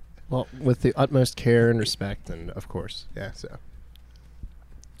 Well, with the utmost care and respect, and of course, yeah.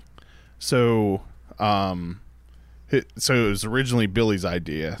 So it was originally Billy's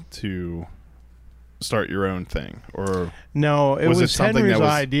idea to start your own thing, or no? It was something Henry's that was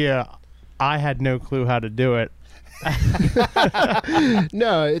idea. I had no clue how to do it.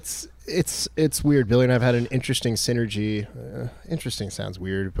 No, it's weird. Billy and I have had an interesting synergy. Interesting sounds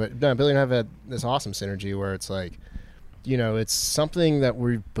weird, but no, Billy and I have had this awesome synergy where it's like, it's something that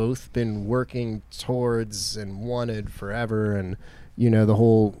we've both been working towards and wanted forever, and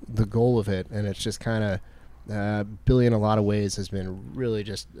the goal of it, and it's just kind of Billy in a lot of ways has been really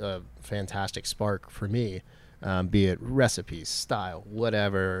just a fantastic spark for me, be it recipes, style,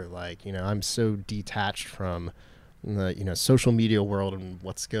 whatever. Like, I'm so detached from the social media world and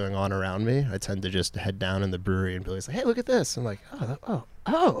what's going on around me. I tend to just head down in the brewery and Billy's like, hey, look at this. I'm like, oh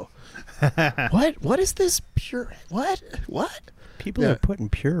oh, what is this pure? What? People Yeah. are putting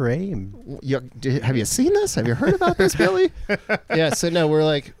puree and Have you seen this? Have you heard about this, Billy? Yeah. So no, we're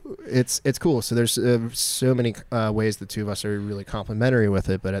like, it's cool. So there's so many ways the two of us are really complementary with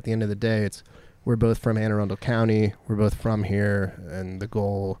it. But at the end of the day, we're both from Anne Arundel County. We're both from here, and the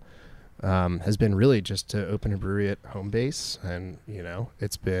goal has been really just to open a brewery at home base. And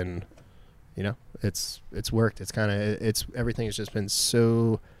it's been, it's worked. It's kind of everything has just been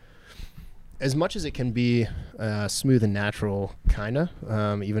so. As much as it can be smooth and natural, kind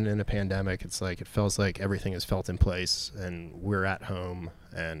of, even in a pandemic, it's like it feels like everything is felt in place and we're at home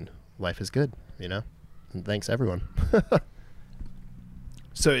and life is good, And thanks, everyone.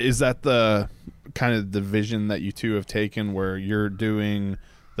 So is that the kind of the vision that you two have taken where you're doing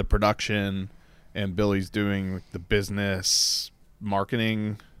the production and Billy's doing the business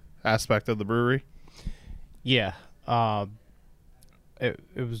marketing aspect of the brewery? yeah, it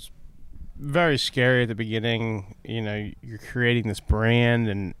was very scary at the beginning. You're creating this brand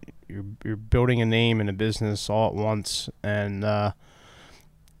and you're building a name and a business all at once, and I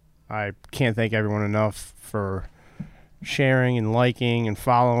can't thank everyone enough for sharing and liking and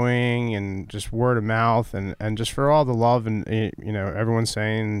following and just word of mouth and just for all the love and everyone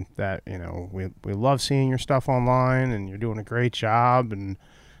saying that we love seeing your stuff online and you're doing a great job, and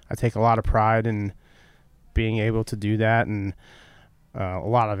I take a lot of pride in being able to do that. And a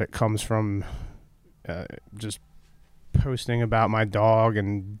lot of it comes from just posting about my dog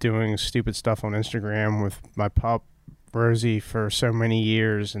and doing stupid stuff on Instagram with my pup, Rosie, for so many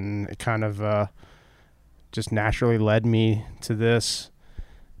years. And it kind of just naturally led me to this.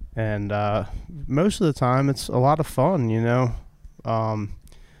 And most of the time, it's a lot of fun, You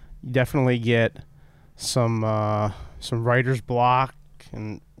definitely get some writer's block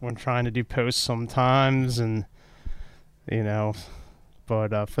and when trying to do posts sometimes, and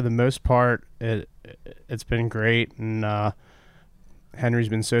but for the most part, it's been great, and Henry's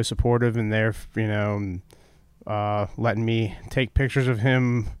been so supportive, and they're letting me take pictures of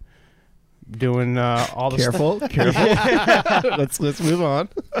him doing all the Careful. Let's move on.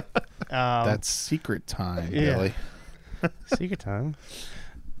 That's secret time, yeah. Billy. Secret time.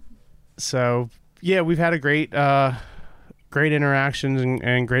 So yeah, we've had a great interactions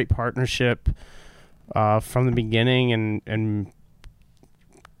and great partnership from the beginning, and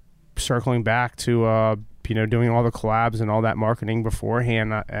circling back to doing all the collabs and all that marketing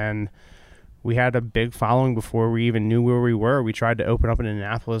beforehand, and we had a big following before we even knew where we were. We tried to open up in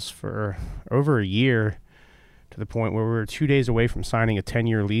Annapolis for over a year, to the point where we were 2 days away from signing a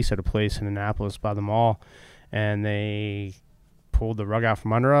 10-year lease at a place in Annapolis by the mall, and they pulled the rug out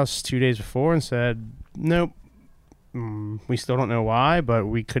from under us 2 days before and said, nope. We still don't know why, but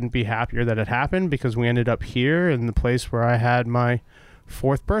we couldn't be happier that it happened, because we ended up here in the place where I had my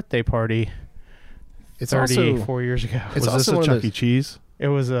 4th birthday party 34 years ago. Was It's this also a one of Chuck those- E. Cheese? It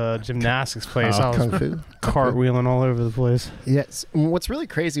was a gymnastics place. I was Kung Fu. cartwheeling all over the place. Yes. What's really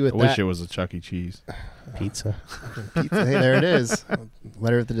crazy with I that? wish it was a Chuck E. Cheese. Pizza. Pizza. Hey, there it is.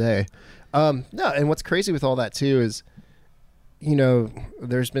 Letter of the day. No, and what's crazy with all that too is,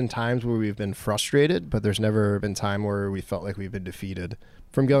 there's been times where we've been frustrated, but there's never been time where we felt like we've been defeated.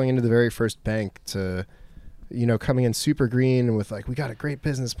 From going into the very first bank to, coming in super green with like, we got a great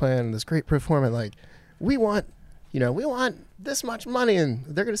business plan and this great performance. Like, we want this much money, and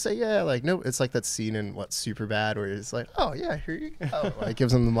they're gonna say, yeah. Like, no, it's like that scene in Superbad where it's like, oh yeah, here you go. Like,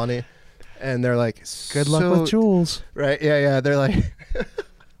 gives them the money, and they're like, Good luck with Jules. Right? Yeah. They're like,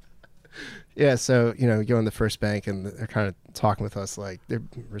 yeah. So we go in the first bank, and they're kind of talking with us like they're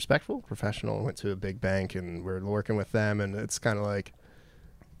respectful, professional. Went to a big bank, and we're working with them, and it's kind of like,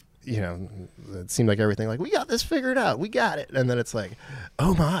 it seemed like everything like, we got this figured out, we got it, and then it's like,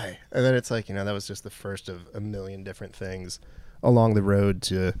 oh my, and then it's like, that was just the first of a million different things along the road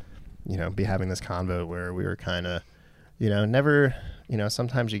to, be having this convo where we were kind of, never,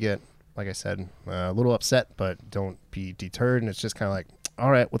 sometimes you get, like I said, a little upset, but don't be deterred, and it's just kind of like,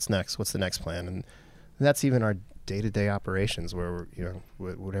 all right, what's next? What's the next plan? And that's even our day-to-day operations where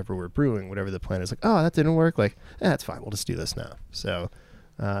we're, whatever we're brewing, whatever the plan is, like, oh, that didn't work, like, that's fine, we'll just do this now. So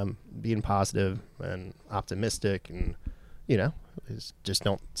being positive and optimistic, and just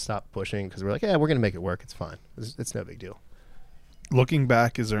don't stop pushing, because we're like, yeah, we're gonna make it work, it's fine, it's no big deal. Looking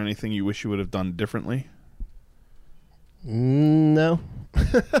back, is there anything you wish you would have done differently? No.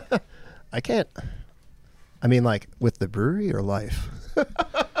 I can't. I mean, like, with the brewery or life?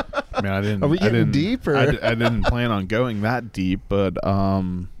 I mean, I didn't. Are we getting deep, or? I didn't plan on going that deep, but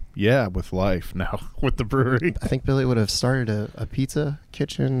yeah, with life. No, with the brewery. I think Billy would have started a pizza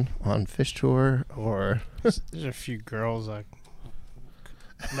kitchen on Fish Tour, or There's a few girls I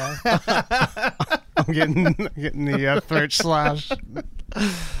No. I'm getting the throat slash.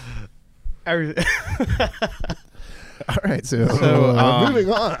 Everything. All right, so,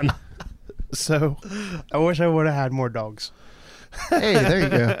 moving on. So I wish I would have had more dogs. Hey, there you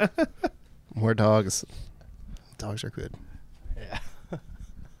go. More dogs. Dogs are good. Yeah.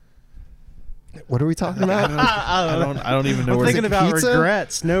 What are we talking about? I don't even know I'm where thinking it about pizza?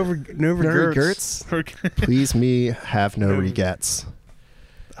 regrets. No regrets. Please me have no regrets.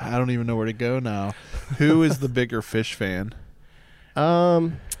 I don't even know where to go now. Who is the bigger fish fan?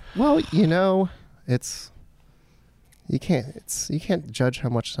 Well, it's you can't judge how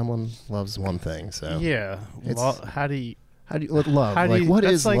much someone loves one thing. So Yeah. It's- Well, how do you love? How do Like you, what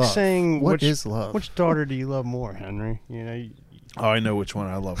that's is like love? saying What is love? Which daughter do you love more, Henry? You know. Oh, I know which one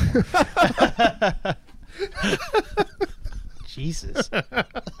I love more. Jesus.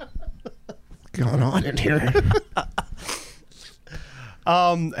 going on in here?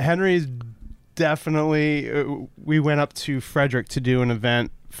 Henry's definitely. We went up to Frederick to do an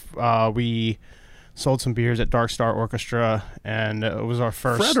event. We sold some beers at Dark Star Orchestra, and it was our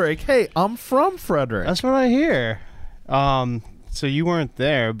first. Frederick, hey, I'm from Frederick. That's what I hear. So you weren't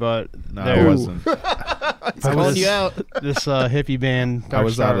there, but No, there I wasn't. He's calling you out. this hippie band. I Dark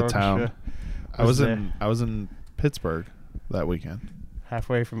was Star out of Orchestra, town. I was was in Pittsburgh that weekend.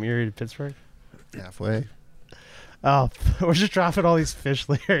 halfway from Erie to Pittsburgh. Halfway. Oh, we're just dropping all these fish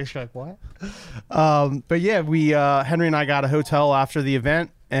lyrics. You're like, what? But yeah, we Henry and I got a hotel after the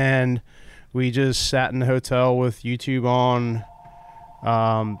event, and we just sat in the hotel with YouTube on,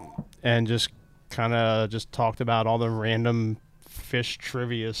 and just kind of just talked about all the random fish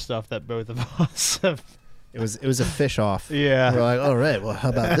trivia stuff that both of us have. It was a fish off. Yeah. We're like, all right. Well, how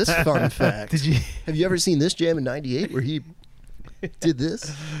about this fun fact? Did you Have you ever seen this jam in '98 where he did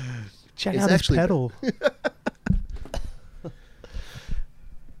this? check It's out his actually- pedal?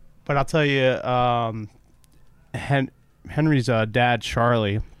 But I'll tell you, Henry's dad,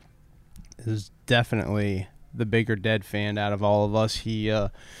 Charlie, is definitely the bigger Dead fan out of all of us. He is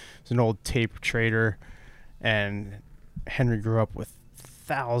an old tape trader, and Henry grew up with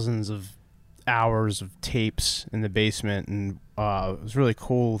thousands of hours of tapes in the basement, and it was really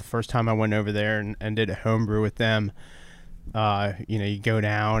cool. The first time I went over there and did a homebrew with them, you go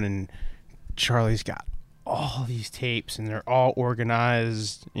down and Charlie's got all these tapes, and they're all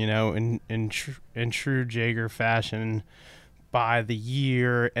organized, in true Jaeger fashion by the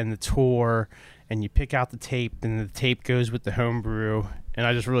year and the tour, and you pick out the tape, and the tape goes with the homebrew. And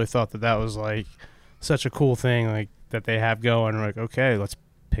I just really thought that was like such a cool thing, like that they have going. Like, okay, let's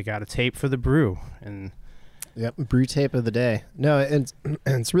pick out a tape for the brew, and Yep, brew tape of the day. No, and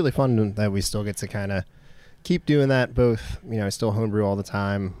it's really fun that we still get to kind of keep doing that. Both, I still homebrew all the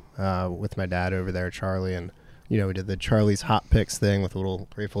time with my dad over there, Charlie, and we did the Charlie's Hot Picks thing with a little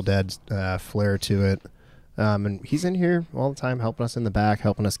Grateful Dead flair to it. And he's in here all the time, helping us in the back,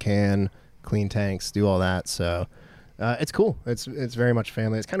 helping us clean tanks, do all that. So it's cool. It's very much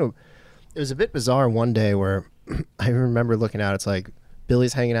family. It was a bit bizarre one day where I remember looking out. It's like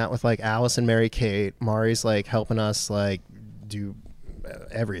Billy's hanging out with like Alice and Mary Kate. Mari's like helping us like do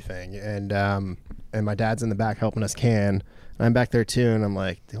everything, and my dad's in the back helping us can. And I'm back there too, and I'm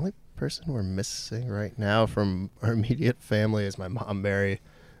like, the only person we're missing right now from our immediate family is my mom, Mary.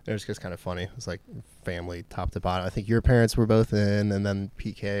 It was just kind of funny. It was like family top to bottom. I think your parents were both in, and then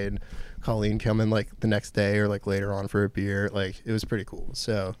PK and Colleen come in like the next day or like later on for a beer. Like it was pretty cool.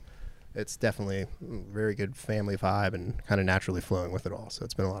 So it's definitely a very good family vibe and kind of naturally flowing with it all. So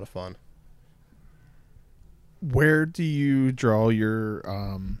it's been a lot of fun. Where do you draw your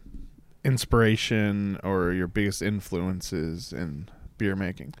inspiration or your biggest influences in beer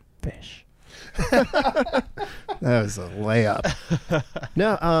making? fish. That was a layup.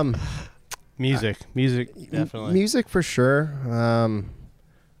 No, Music, definitely. music for sure.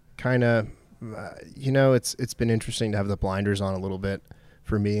 Kind of, it's been interesting to have the blinders on a little bit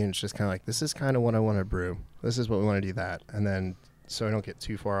for me, and it's just kind of like, this is kind of what I want to brew. This is what we want to do that. And then, so I don't get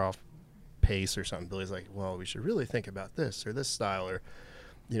too far off pace or something. Billy's like, well, we should really think about this or this style, or,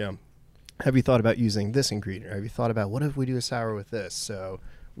 have you thought about using this ingredient? Or have you thought about, what if we do a sour with this? So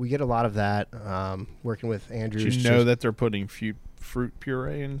we get a lot of that, working with Andrew. Do you know that they're putting fruit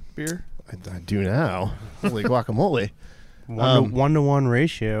puree in beer? I do now. Holy guacamole. One-to-one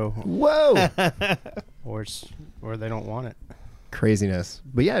ratio, Whoa. or they don't want it. Craziness.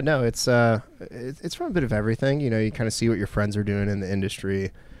 But yeah, no, it's from a bit of everything. You kind of see what your friends are doing in the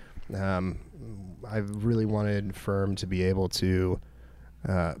industry. I really wanted Firm to be able to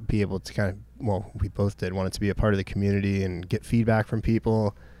kind of, well, we both did want it to be a part of the community and get feedback from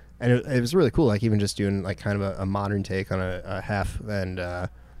people. And it was really cool, like even just doing like kind of a modern take on a half. And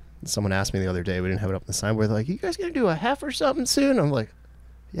someone asked me the other day, we didn't have it up on the signboard, they're like, you guys gonna do a half or something soon? I'm like,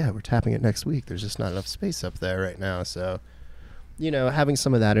 yeah, we're tapping it next week. There's just not enough space up there right now. So, having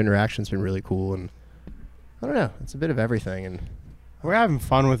some of that interaction's been really cool. And I don't know, it's a bit of everything. And we're having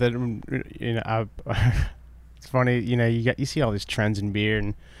fun with it. It's funny, you see all these trends in beer,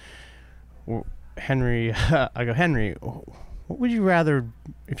 and Henry, I go, Henry, what would you rather,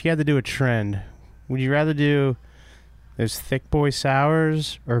 if you had to do a trend, would you rather do those thick boy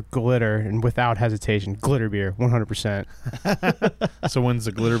sours or glitter? And without hesitation, glitter beer, 100%. So when's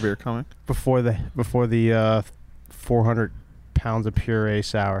the glitter beer coming? Before the 400 pounds of puree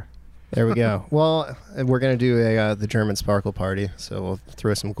sour. There we go. Well, we're going to do the German Sparkle Party, so we'll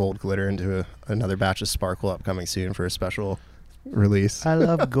throw some gold glitter into another batch of Sparkle upcoming soon for a special release. I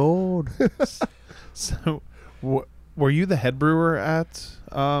love gold. So, were you the head brewer at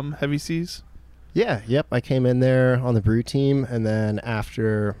Heavy Seas? Yeah, yep. I came in there on the brew team, and then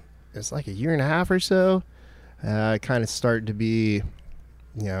after, it's like a year and a half or so, I kind of started to be,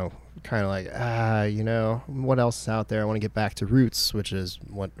 kind of like, what else is out there? I want to get back to roots, which is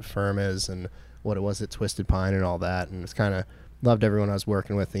what Firm is and what it was at Twisted Pine and all that. And it's kind of loved everyone I was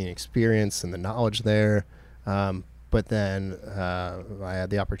working with, the experience and the knowledge there. But then I had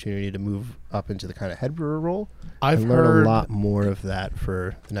the opportunity to move up into the kind of head brewer role. I've learned heard a lot more of that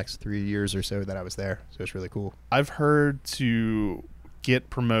for the next 3 years or so that I was there. So it's really cool. I've heard to get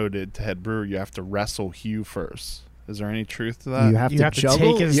promoted to head brewer, you have to wrestle Hugh first. Is there any truth to that? You have to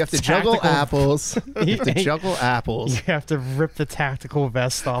juggle. take his You have to juggle tactical- apples. You have to juggle apples. You have to rip the tactical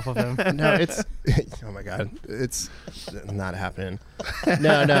vest off of him. No, it's oh my god, it's not happening.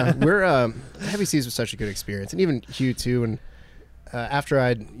 No, we're Heavy Seas was such a good experience, and even Hugh too. And after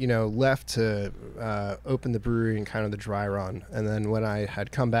I'd left to open the brewery and kind of the dry run, and then when I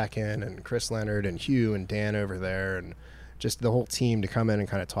had come back in, and Chris Leonard and Hugh and Dan over there, and just the whole team to come in and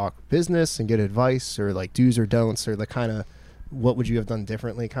kind of talk business and get advice or like do's or don'ts or the kind of what would you have done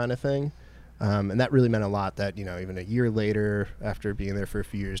differently kind of thing. And that really meant a lot that, even a year later after being there for a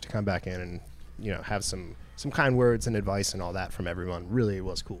few years to come back in and, have some kind words and advice and all that from everyone really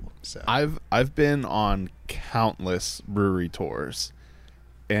was cool. So I've been on countless brewery tours,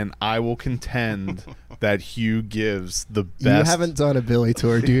 and I will contend that Hugh gives the best. You haven't done a Billy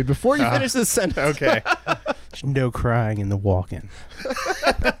tour, dude. Before you finish this sentence. Okay. There's no crying in the walk-in.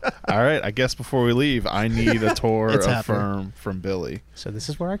 All right. I guess before we leave, I need a tour It's of happening. Firm from Billy. So this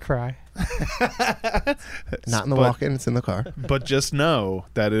is where I cry. Not in the But- walk-in, it's in the car. But just know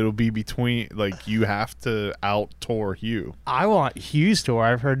that it'll be between, like, you have to out tour Hugh. I want Hugh's tour.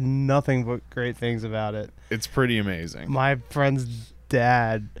 I've heard nothing but great things about it. It's pretty amazing. My friend's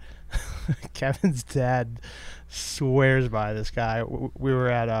dad, Kevin's dad, swears by this guy. We were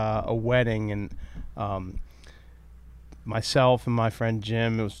at a wedding, and myself and my friend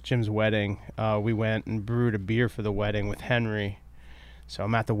Jim, it was Jim's wedding, we went and brewed a beer for the wedding with Henry. So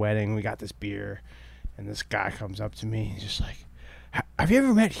I'm at the wedding, we got this beer, and this guy comes up to me, he's just like, have you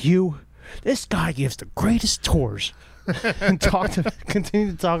ever met Hugh? This guy gives the greatest tours. And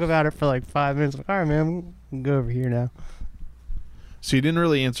continue to talk about it for like 5 minutes. Like, all right, man, we can go over here now. So you didn't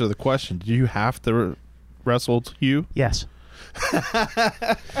really answer the question. Did you have to wrestle Hugh? Yes.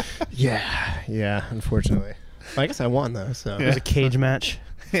 Yeah, unfortunately. I guess I won though, so It was a cage match.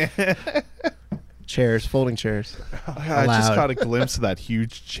 chairs, folding chairs. I just caught a glimpse of that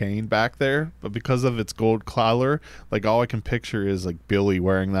huge chain back there, but because of its gold collar, like all I can picture is like Billy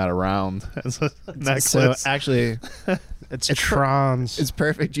wearing that around as a necklace. So actually, It's Trons. it's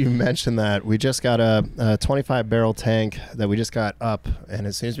perfect you mentioned that. We just got a 25 barrel tank that we just got up, and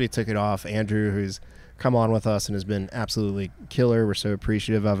as soon as we took it off, Andrew, who's come on with us and has been absolutely killer, we're so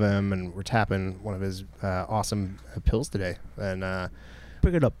appreciative of him, and we're tapping one of his awesome pills today. And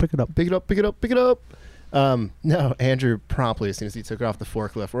Pick it up. pick it up. No, Andrew promptly, as soon as he took it off the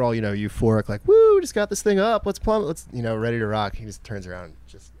forklift, we're all, euphoric, like, woo, just got this thing up. Let's plumb it. Let's, ready to rock. He just turns around,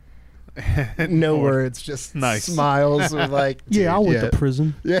 just no words, just Nice. smiles. We're like, dude, Yeah, I went to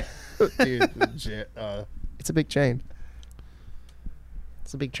prison. Yeah, dude, legit. It's a big chain.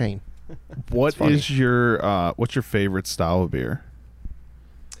 It's a big chain. What funny. is your what's your favorite style of beer?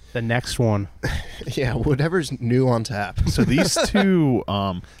 The next one. Yeah, whatever's new on tap. So these two,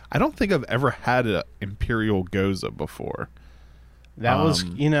 I don't think I've ever had an Imperial Goza before. That was,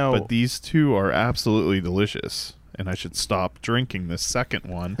 But these two are absolutely delicious, and I should stop drinking this second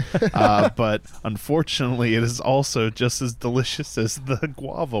one. But unfortunately, it is also just as delicious as the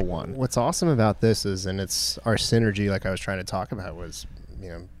guava one. What's awesome about this is, and it's our synergy, like I was trying to talk about, was,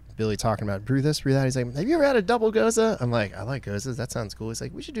 Billy talking about brew this, brew that. He's like, have you ever had a double goza? I'm like, I like gozas. That sounds cool. He's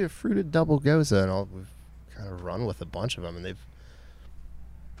like, we should do a fruited double goza. And we've kind of run with a bunch of them, and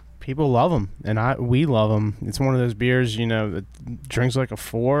People love them, and we love them. It's one of those beers, that drinks like a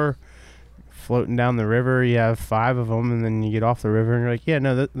 4, floating down the river. You have 5 of them, and then you get off the river, and you're like, yeah,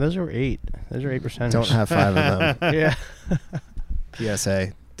 no, those are 8. Those are 8%. don't have 5 of them. Yeah.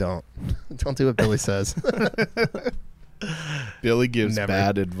 PSA, don't do what Billy says. Billy gives Never.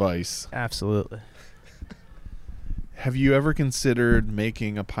 bad advice. Absolutely. Have you ever considered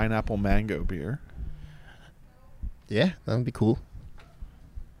making a pineapple mango beer? Yeah, that would be cool.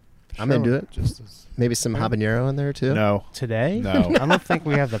 I'm into it. Maybe some habanero in there too. No. Today? No. I don't think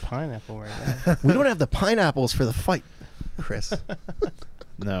we have the pineapple right now. We don't have the pineapples for the fight, Chris.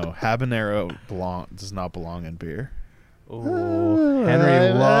 No. Habanero does not belong in beer. Ooh,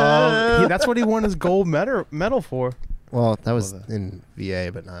 Henry loved. That's what he won his gold medal for. Well, that was Love in VA,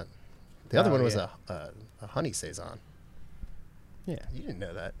 but not. The other Oh, one was yeah. a honey saison. Yeah. You didn't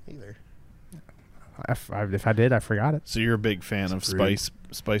know that either. If I did, I forgot it. So you're a big fan of It's rude.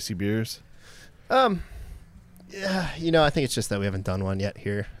 spicy beers? Yeah, I think it's just that we haven't done one yet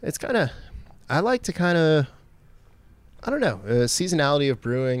here. It's I like to I don't know, seasonality of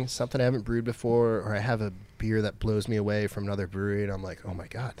brewing, something I haven't brewed before, or I have a beer that blows me away from another brewery, and I'm like, oh my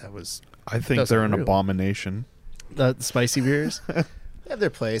God, that was... I think Doesn't they're an really- abomination. The spicy beers? They have their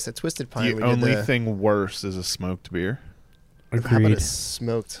place. At Twisted Pine, The we only did thing worse is a smoked beer. How about Agreed. a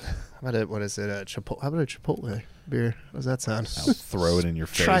smoked... How about what is it? How about a Chipotle beer? How does that sound? I'll throw it in your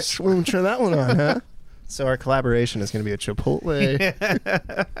Try face. that one on, huh? So our collaboration is going to be a Chipotle...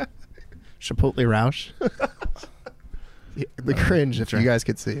 Chipotle Roush. The cringe, if you guys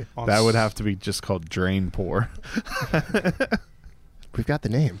could see. That would have to be just called drain pour. We've got the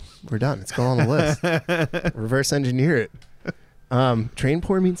name. We're done. It's going on the list. Reverse engineer it. Train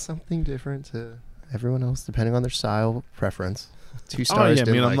pour means something different to everyone else, depending on their style preference. 2 Oh stars. yeah, I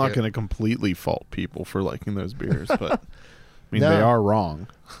mean, didn't I'm like not it. going to completely fault people for liking those beers, but I mean, No. they are wrong.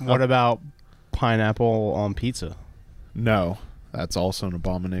 What about pineapple on pizza? No, that's also an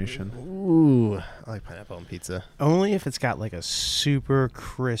abomination. Ooh, I like pineapple on pizza. Only if it's got like a super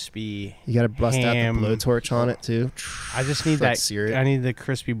crispy. You got to bust Ham. out the blowtorch on it too. I just need Like that. sear it. I need the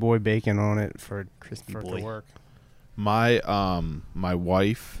crispy boy bacon on it for Crispy for it boy. to work. My my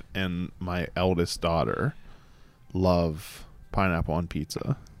wife and my eldest daughter love pineapple on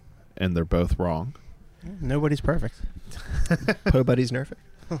pizza, and they're both wrong. Nobody's perfect. Po Buddy's Nerfic.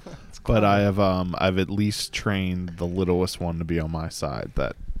 But I've at least trained the littlest one to be on my side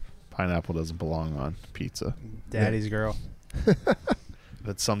that pineapple doesn't belong on pizza. Daddy's girl.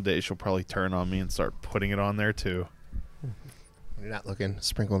 But someday she'll probably turn on me and start putting it on there too. You're not looking,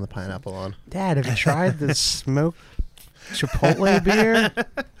 sprinkling the pineapple on. Dad, have you tried the smoked Chipotle beer?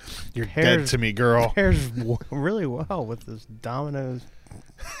 Your Dead to me, girl. pairs really well with this Domino's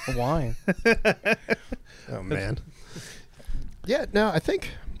wine. Oh man. Yeah, no, I think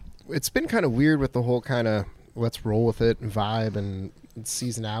it's been kind of weird with the whole kind of let's roll with it vibe and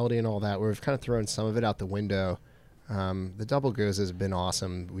seasonality and all that, where we've kind of thrown some of it out the window. The double goes has been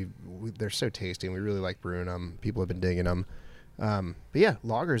awesome. They're so tasty, and we really like brewing them. People have been digging them. But yeah,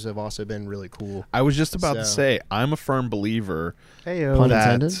 lagers have also been really cool. I was just about to So- say I'm a firm believer. Hey, Pun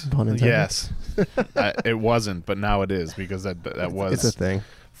that intended? Pun intended? Yes, it wasn't, but now it is because that was It's a thing.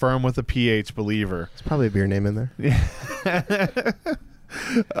 firm with a PH believer. It's probably a beer name in there.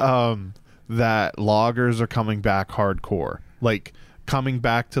 That loggers are coming back hardcore, like coming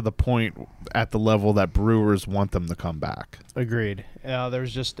back to the point at the level that brewers want them to come back. agreed.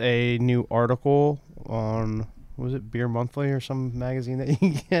 There's just a new article on, was it Beer Monthly or some magazine that you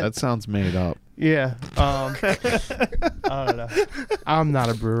can get? That sounds made up. Yeah. I don't know. I'm not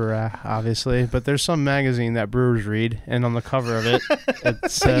a brewer, obviously, but there's some magazine that brewers read, and on the cover of it, it I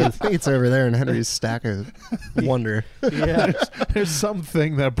says, think it's over there in Henry's stack of wonder. yeah, There's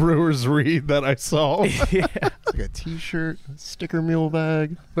something that brewers read that I saw. yeah. It's like a T-shirt, a sticker mule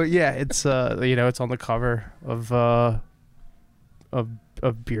bag. But yeah, it's it's on the cover of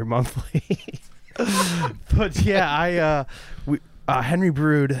Beer Monthly. But yeah, Henry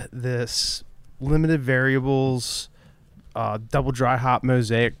brewed this limited variables double dry hop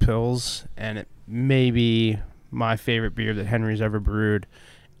mosaic pills, and it may be my favorite beer that Henry's ever brewed.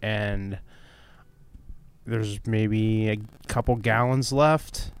 And there's maybe a couple gallons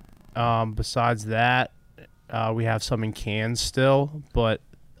left. Besides that, we have some in cans still, but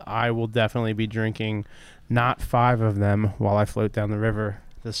I will definitely be drinking not 5 of them while I float down the river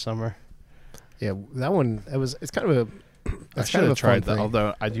this summer. Yeah, that one. It's kind of a. I It's should kind of have a tried fun that, thing.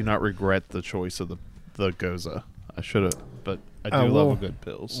 although I do not regret the choice of the Goza. I should have, but I do love a good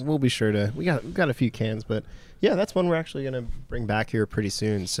Pils. We'll be sure to. We got a few cans, but yeah, that's one we're actually gonna bring back here pretty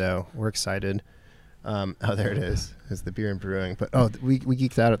soon. So we're excited. Oh, there it is. It's the beer and brewing. But we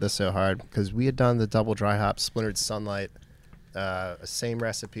geeked out at this so hard because we had done the double dry hop Splintered Sunlight, same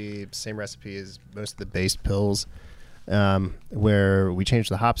recipe as most of the base Pils, where we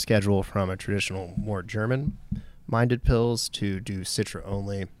changed the hop schedule from a traditional, more German-minded Pils to do Citra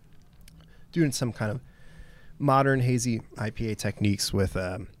only, doing some kind of modern hazy IPA techniques with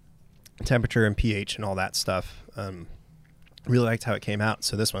temperature and pH and all that stuff. Really liked how it came out.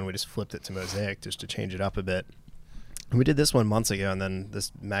 So this one, we just flipped it to Mosaic just to change it up a bit. And we did this one months ago, and then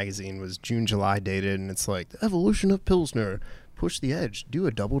this magazine was June, July dated, and it's like, the evolution of Pilsner, push the edge, do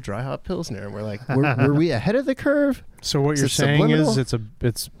a double dry hop Pilsner. And we're like, were we ahead of the curve? So what you're saying is it's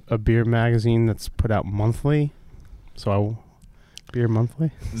a beer magazine that's put out monthly. So beer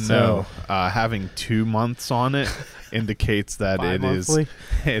monthly? No, having 2 months on it indicates that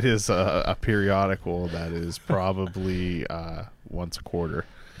it is a periodical that is probably once a quarter.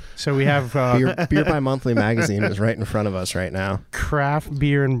 So we have beer by Monthly magazine is right in front of us right now. Craft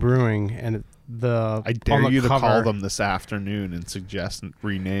Beer and Brewing, and I dare you to call them this afternoon and suggest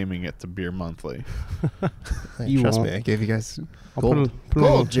renaming it to Beer Monthly. Trust me, I gave you guys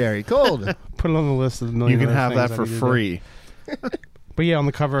gold, Jerry, gold. Put it on the list of the million. You can have that things for free. But yeah, on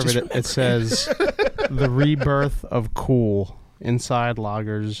the cover of it says the rebirth of cool inside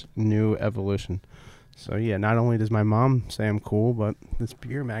lagers new evolution. So yeah, not only does my mom say I'm cool, but this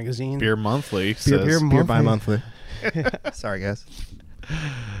beer magazine, Beer Monthly, says beer by monthly. Sorry guys.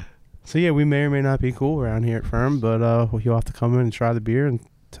 So yeah, we may or may not be cool around here at Firm, but you'll have to come in and try the beer and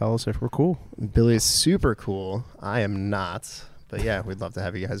tell us if we're cool. Billy is super cool. I am not, but yeah, we'd love to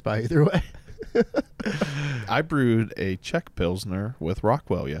have you guys by either way. I brewed a Czech Pilsner with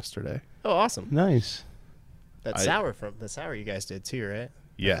Rockwell yesterday. Oh, awesome! Nice. That sour you guys did too, right?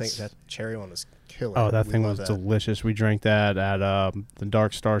 Yes. I think that cherry one was killer. Oh, that thing was delicious. We drank that at the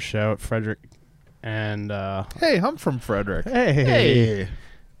Dark Star show at Frederick, and hey, I'm from Frederick. Hey.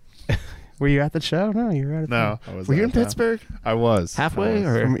 Were you at the show? No, you were at it. No, I was. Were you in Pittsburgh? I was halfway,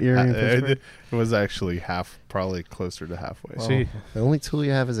 or from Erie in Pittsburgh? It was actually probably closer to halfway. Well, the only tool you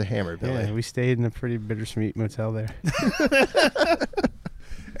have is a hammer, Billy. Yeah, we stayed in a pretty bittersweet motel there.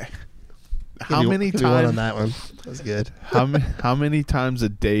 How many times on that one? That was good. How many times a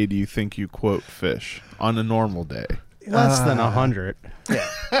day do you think you quote fish on a normal day? Less than 100. Yeah.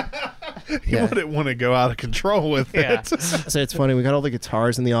 You wouldn't want to go out of control with it. So it's funny. We got all the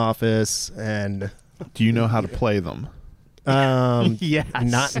guitars in the office, and do you know how to play them?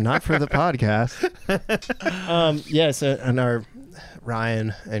 Yes. Not for the podcast. Yes, and our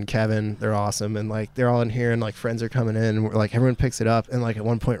Ryan and Kevin, they're awesome, and like they're all in here, and like friends are coming in, and we're like everyone picks it up, and like at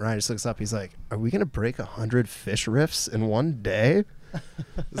one point Ryan just looks up, he's like, "Are we gonna break 100 fish riffs in one day?"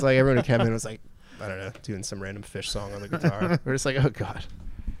 It's like everyone who came in was like, I don't know, doing some random fish song on the guitar. We're just like, oh god.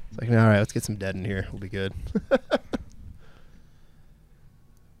 It's like, all right, let's get some Dead in here. We'll be good.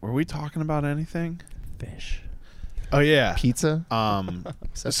 Were we talking about anything? Fish. Oh yeah, pizza.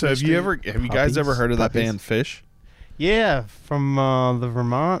 So have you guys ever heard of that band Fish? Yeah, from the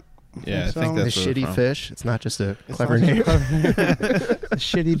Vermont. Yeah, I think that's the shitty from. Fish. It's not just a clever name. The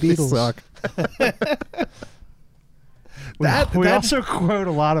shitty Beatles. Suck. We also quote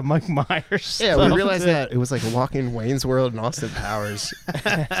a lot of Mike Myers. Yeah, we realized that it was like walking Wayne's World and Austin Powers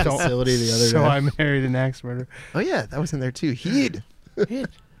facility the other day. So I married an axe murderer. Oh yeah, that was in there too. Heed.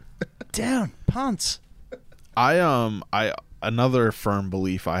 Down, Ponce. Another firm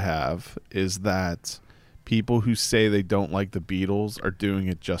belief I have is that people who say they don't like the Beatles are doing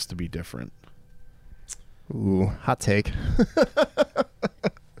it just to be different. Ooh, hot take.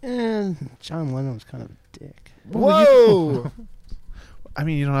 And John Lennon was kind of a dick. Whoa! I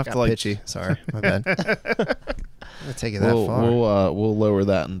mean, you don't have Got to like pitchy. Sorry, my bad. I'm gonna take it that far. We'll lower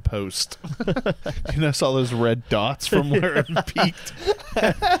that in post. You notice all those red dots from where it peaked.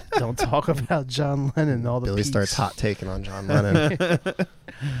 Don't talk about John Lennon and all the Billy peaks. starts hot taking on John Lennon.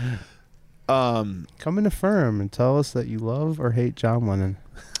 Come in a firm and tell us that you love or hate John Lennon.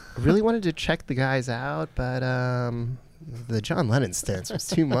 I really wanted to check the guys out, but the John Lennon stance was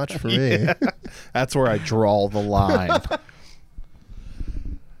too much for me. Yeah, that's where I draw the line.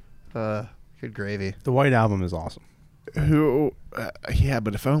 Good gravy. The White Album is awesome. Yeah,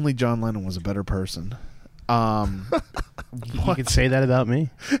 but if only John Lennon was a better person. You could say that about me.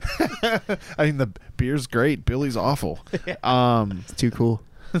 I mean, the beer's great. Billy's awful. It's too cool.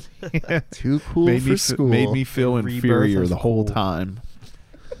 Too cool for school. Made me feel inferior the whole time.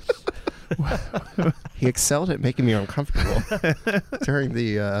 He excelled at making me uncomfortable during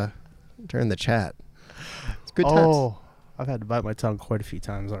the chat. It's good times. I've had to bite my tongue quite a few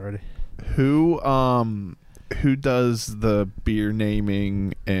times already. Who does the beer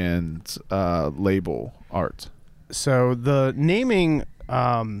naming and label art? So the naming,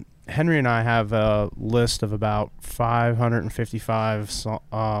 Henry and I have a list of about 555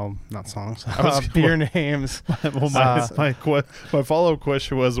 not songs, beer names. My follow-up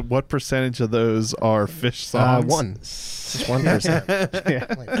question was, what percentage of those are fish songs? 1%. Yeah.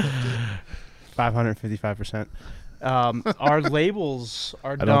 555%. Our labels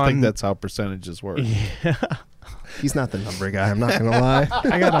are done. I don't think that's how percentages work. Yeah. He's not the number guy. I'm not gonna lie.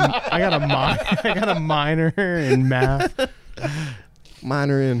 I got a minor in math.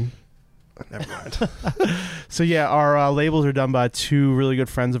 Minor in. Never mind. So yeah, our labels are done by two really good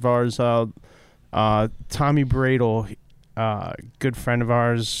friends of ours. Tommy Bradle, good friend of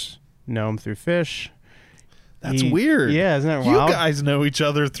ours, know him through Fish. That's weird. Yeah, isn't that you wild? You guys know each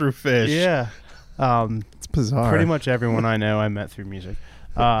other through Fish. Yeah. It's bizarre. Pretty much everyone I know I met through music.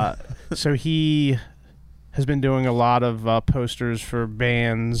 So he has been doing a lot of posters for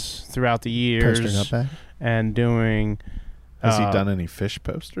bands throughout the years. Postering up back. And doing... Has he done any Fish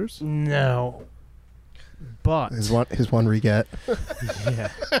posters? No. But... His one reget. Yeah.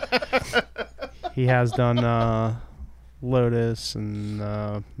 He has done Lotus and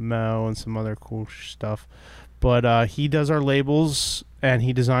Mo and some other cool stuff. But he does our labels, and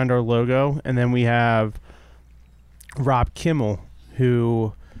he designed our logo. And then we have Rob Kimmel,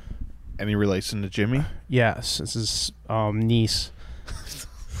 who... Any relation to Jimmy? Yes. This is niece.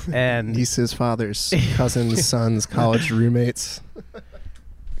 And niece's father's cousin's son's college roommates.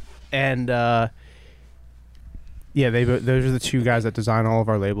 And yeah, those are the two guys that design all of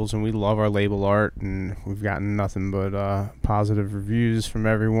our labels, and we love our label art, and we've gotten nothing but positive reviews from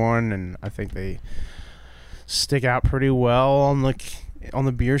everyone, and I think they stick out pretty well on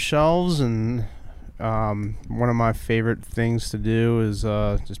the beer shelves. And one of my favorite things to do is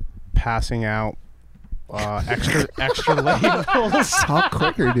just passing out extra labels. Talk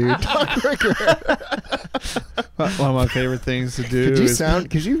quicker, dude. Talk quicker. One of my favorite things to do. Could you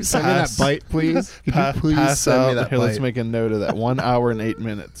send me that bite, please? Could you please pass send out. me that Here, bite? let's make a note of that. 1 hour and 8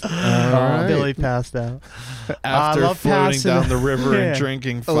 minutes. Right. Billy passed out. After floating down the river and Yeah.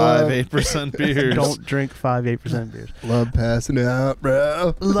 drinking 5-8% beers. Don't drink 5-8% beers. Love passing out,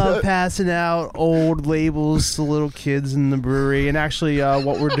 bro. Love passing out old labels to little kids in the brewery. And actually,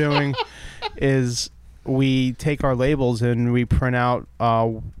 what we're doing is we take our labels and we print out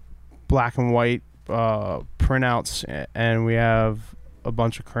black and white printouts, and we have a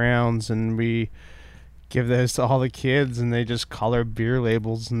bunch of crayons, and we give those to all the kids, and they just color beer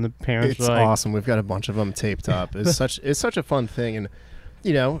labels, and the parents It's are like, awesome. We've got a bunch of them taped up. It's such a fun thing, and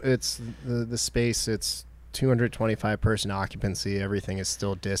you know, it's the space. It's 225 person occupancy. Everything is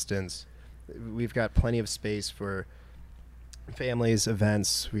still distance. We've got plenty of space for families,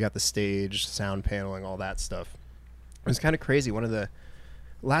 events. We got the stage, sound paneling, all that stuff. It was kind of crazy.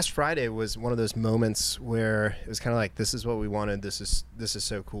 Last Friday was one of those moments where it was kind of like, this is what we wanted. This is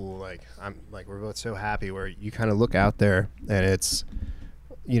so cool. Like, we're both so happy, where you kind of look out there and it's,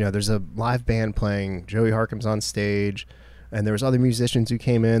 you know, there's a live band playing. Joey Harkham's on stage, and there was other musicians who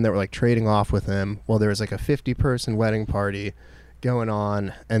came in that were like trading off with him. Well, there was like a 50-person wedding party going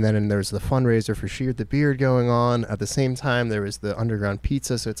on, and then there's the fundraiser for Sheared the Beard going on. At the same time, there was the underground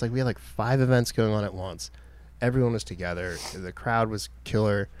pizza. So it's like we had like 5 events going on at once. Everyone was together. The crowd was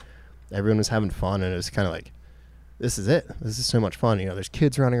killer. Everyone was having fun, and it was kind of like, this is it. This is so much fun. You know, there's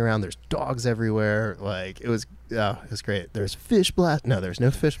kids running around. There's dogs everywhere. Like, it was great. There's fish blast. No, there's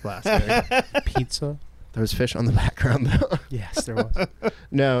no fish blast. pizza. There was fish on the background, though. Yes, there was.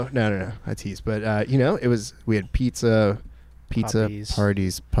 No. I tease. But, you know, we had pizza, Puppies.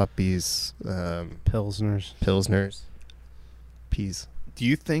 parties, puppies, pilsners, peas. Do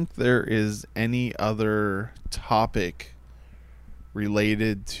you think there is any other topic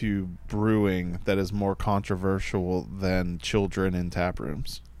related to brewing that is more controversial than children in tap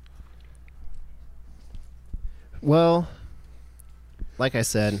rooms? Well, like I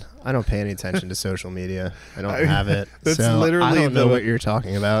said, I don't pay any attention to social media. I don't have it. That's so literally I don't know what you're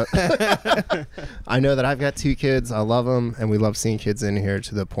talking about. I know that I've got 2 kids. I love them, and we love seeing kids in here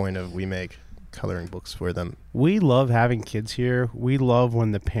to the point of we make coloring books for them. We love having kids here. We love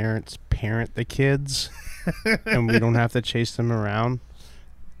when the parents parent the kids and we don't have to chase them around.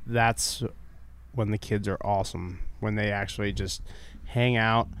 That's when the kids are awesome. When they actually just hang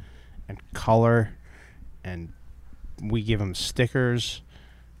out and color, and we give them stickers,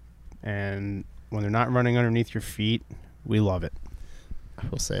 and when they're not running underneath your feet, we love it. I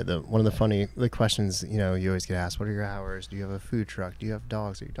will say that one of the funny questions, you know, you always get asked, what are your hours? Do you have a food truck? Do you have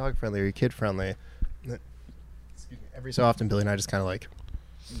dogs? Are you dog friendly? Are you kid friendly? Every so often, Billy and I just kind of like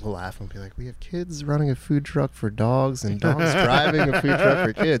will laugh and be like, "We have kids running a food truck for dogs and dogs driving a food truck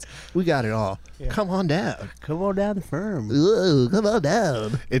for kids. We got it all. Yeah. Come on down. Come on down the firm. Ooh, come on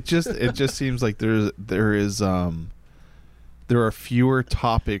down." It just seems like there are fewer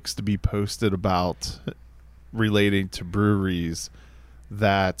topics to be posted about relating to breweries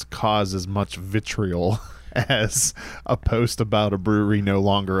that cause as much vitriol as a post about a brewery no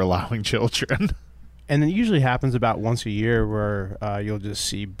longer allowing children. And it usually happens about once a year where you'll just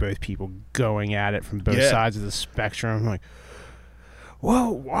see both people going at it from both Yeah. sides of the spectrum. Like,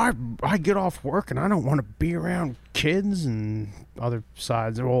 well, I get off work and I don't want to be around kids, and other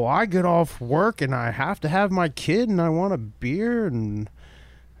sides. Well, I get off work and I have to have my kid and I want a beer, and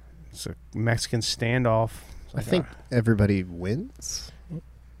it's a Mexican standoff. It's I like, think everybody wins.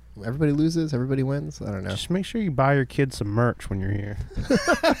 Everybody loses. Everybody wins. I don't know. just make sure you buy your kids some merch when you're here.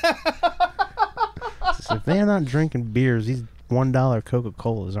 So if they're not drinking beers, these $1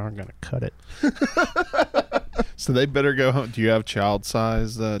 Coca-Colas aren't going to cut it. So they better go home. Do you have child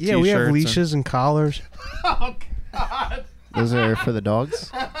size Yeah, t-shirts? we have leashes and collars. Those are for the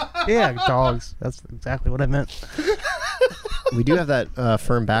dogs. Yeah, dogs. That's exactly what I meant. We do have that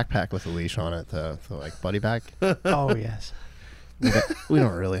firm backpack with a leash on it, though. So like buddy bag. Oh, yes. We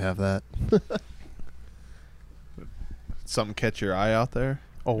don't really have that. Something catch your eye out there?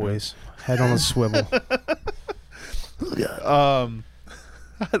 Always. Head on a swivel.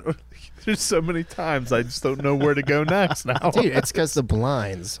 There's so many times I just don't know where to go next now. Dude, it's because the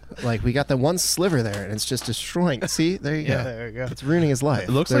blinds. Like, we got the one sliver there, and it's just destroying. See? There you go. There you go. It's ruining his life.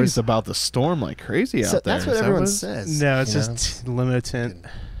 It looks like it's about to storm like crazy So out there. that's what Is that everyone it- says. No, it's you just limited tint.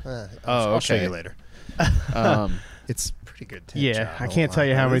 know? Oh, I'll show okay. you later. Um, It's pretty good tint. Yeah, John, I won't can't tell lie.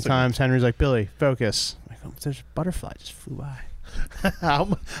 you how many That's a good- times Henry's like, Billy, focus. I'm like, oh, there's a butterfly just flew by.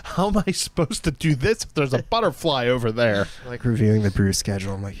 how am I supposed to do this if there's a butterfly over there? Like reviewing the brew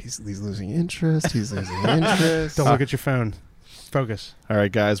schedule. I'm like, he's losing interest. He's losing interest. Don't look at your phone. Focus. All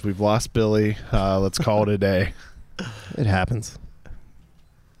right, guys, we've lost Billy. Let's call it a day. It happens.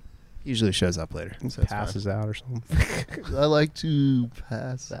 Usually shows up later. He So it's passes out or something. fine. I like to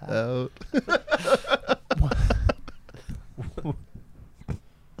pass out.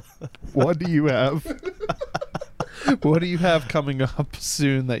 What do you have? What do you have coming up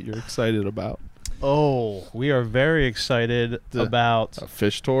soon that you're excited about? Oh, we are very excited about. A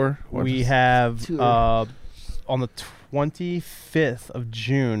fish tour? We have on the 25th of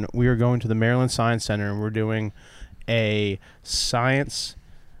June, we are going to the Maryland Science Center, and we're doing a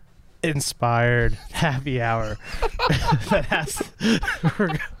science-inspired happy hour. That has.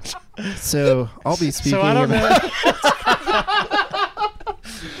 So I'll be speaking. So I don't know.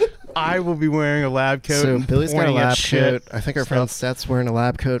 I will be wearing a lab coat. So and Billy's got a pointing at lab shit. coat. I think our friend Seth's wearing a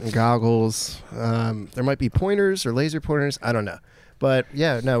lab coat and goggles. There might be pointers or laser pointers. I don't know. But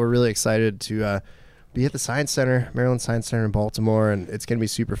yeah, no, we're really excited to be at the Science Center, Maryland Science Center in Baltimore, and it's going to be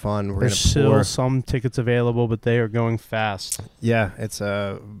super fun. We're going There's to still pour. some tickets available, but they are going fast. Yeah, it's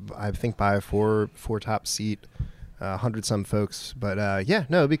I think by a four top seat, 100 some folks. But yeah,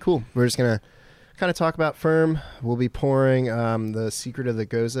 no, it'd be cool. We're just gonna kind of talk about Firm. We'll be pouring the Secret of the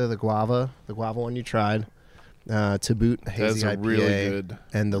Goza, the guava one you tried, to boot hazy That's a IPA, really good.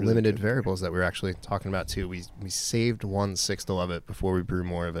 and the really limited good. variables that we were actually talking about too. We saved 1/6 of it before we brew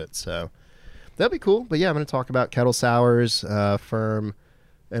more of it, so that'll be cool. But yeah, I'm gonna talk about kettle sours, Firm,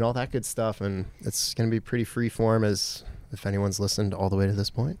 and all that good stuff, and it's gonna be pretty free form as. If anyone's listened all the way to this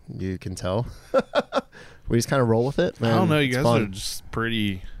point, you can tell. We just kind of roll with it. I don't and know. You it's guys fun. are just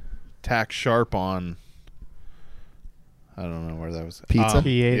pretty tack sharp on. I don't know where that was. Pizza?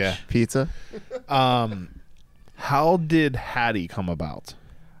 PH. Yeah. Pizza. How did Hattie come about?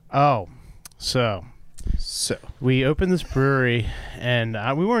 Oh, so So we opened this brewery, and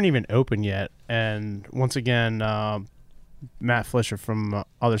we weren't even open yet. And once again, Matt Flisher from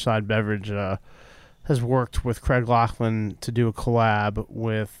Other Side Beverage has worked with Craig Laughlin to do a collab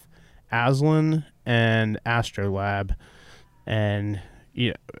with Aslan and Astrolab. And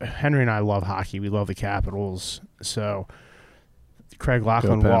Henry and I love hockey. We love the Capitals. So Craig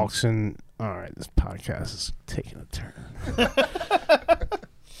Laughlin Pens. walks in. All right, this podcast is taking a turn.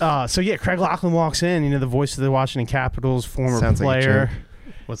 So yeah, Craig Laughlin walks in. The voice of the Washington Capitals, former Sounds like a player. joke.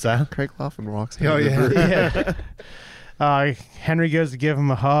 What's that? Craig Laughlin walks in. Oh, the yeah. brewery. Yeah. Henry goes to give him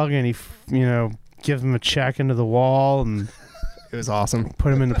a hug, and he, gives him a check into the wall and It was awesome.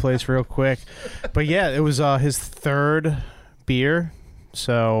 put him into place real quick. But yeah, it was his third beer.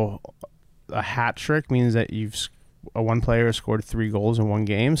 So a hat trick means that one player scored 3 goals in one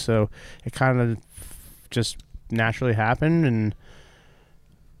game. So it kind of just naturally happened, and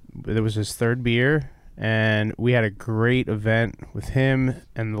it was his third beer. and we had a great event with him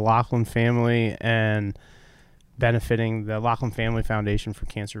and the Lachlan family, and benefiting the Lachlan Family Foundation for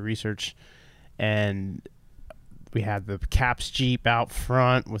Cancer Research. And we had the Caps Jeep out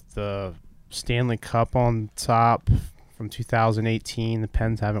front with the Stanley Cup on top from 2018. The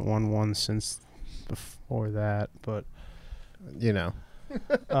Pens haven't won one since before that, but You know.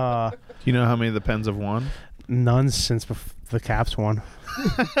 Do you know how many of the Pens have won? none since the Caps won.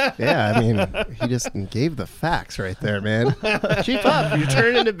 Yeah, I mean, he just gave the facts right there, man. Keep up. You're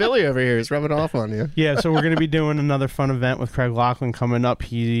turning into Billy over here. He's rubbing off on you. Yeah, so we're going to be doing another fun event with Craig Lachlan coming up.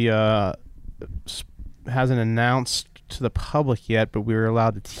 He hasn't announced to the public yet, but we were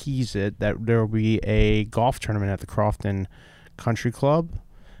allowed to tease it that there will be a golf tournament at the Crofton Country Club,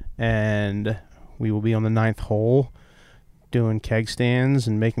 and we will be on the 9th hole doing keg stands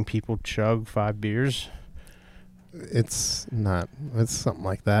and making people chug 5 beers. It's something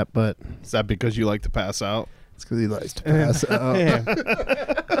like that, but Is that because you like to pass out? it's because he likes to pass out.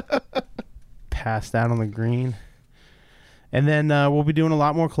 Yeah. Passed out on the green. And then we'll be doing a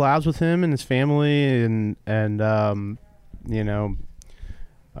lot more collabs with him and his family, and you know,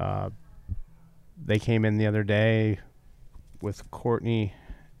 they came in the other day with Courtney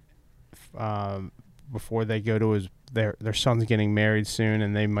before they go to their son's getting married soon,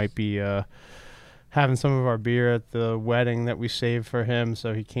 and they might be having some of our beer at the wedding that we saved for him.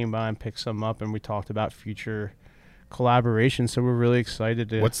 So he came by and picked some up, and we talked about future collaboration. So we're really excited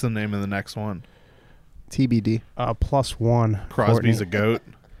to. What's the name of the next one? TBD. +1. Crosby's Courtney. a goat.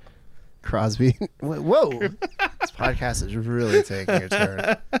 Crosby. Whoa. This podcast is really taking a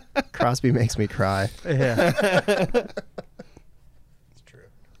turn. Crosby makes me cry. Yeah. It's true.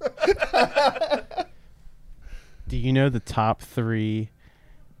 Do you know the top 3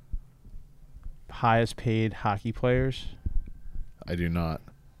 highest paid hockey players? I do not.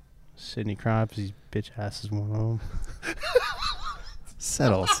 Sidney Crosby's bitch ass is one of them.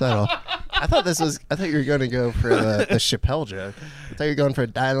 Settle. I thought you were going to go for the Chappelle joke. I thought you were going for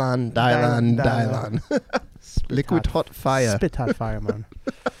Dylon. Liquid hot fire. Spit hot fire, man.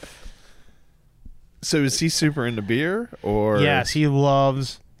 So is he super into beer, or? Yes, he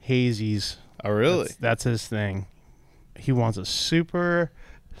loves hazies. Oh, really? That's his thing. He wants a super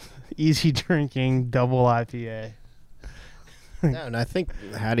easy drinking double IPA. No, and I think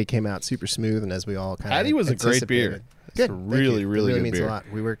Hattie came out super smooth, and as we all kind of Hattie was a great beer. It's Good. a Thank really, you. really it good means beer. a lot.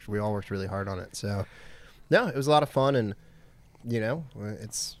 We all worked really hard on it. So, no, it was a lot of fun, and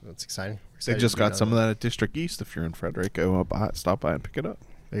it's exciting. They just got some of that at District East. If you're in Frederick, go up, stop by and pick it up.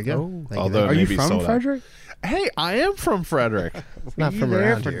 There you go. Oh. Thank Although- you. Are you maybe from sold out. Frederick? Hey, I am from Frederick. Not You from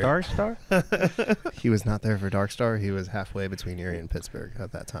there around for here. Dark Star? He was not there for Dark Star. He was halfway between Erie and Pittsburgh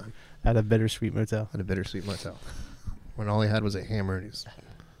at that time At a bittersweet motel. at a bittersweet motel. When all he had was a hammer, and he was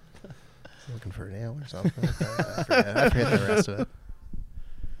looking for a nail or something. I forget the rest of it.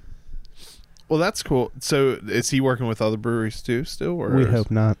 Well, that's cool. So is he working with other breweries too still? Or We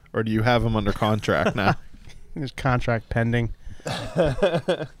hope not. Or do you have him under contract now? His contract pending.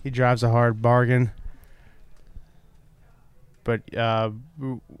 He drives a hard bargain. But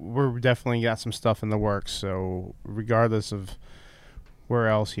we're definitely got some stuff in the works. So regardless of where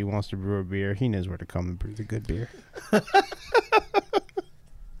else he wants to brew a beer, he knows where to come and brew the good beer.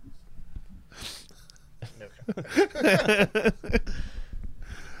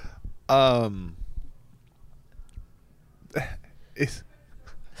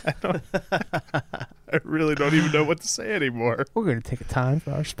 I really don't even know what to say anymore. We're going to take a time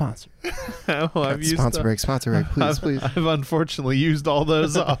for our sponsor. Well, I've used Sponsor break, please, please. I've unfortunately used all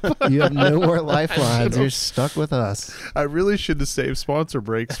those up. You have no more lifelines. You're stuck with us. I really should have saved sponsor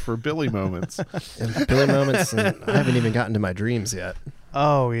breaks for Billy moments. And Billy moments, and I haven't even gotten to my dreams yet.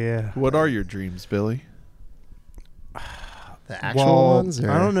 Oh, yeah. What are your dreams, Billy? The actual ones? Or?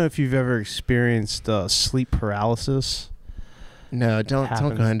 I don't know if you've ever experienced sleep paralysis. No, don't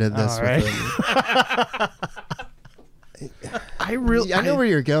Happens. go into this All with right. I really, I know where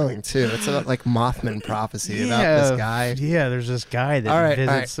you're going too. It's about like Mothman prophecy about this guy. Yeah, there's this guy that All right,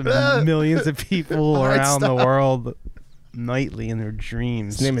 visits all right. millions of people All right, around the stop. world nightly in their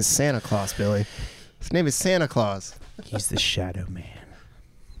dreams. His name is Santa Claus, Billy. His name is Santa Claus. He's the Shadow Man.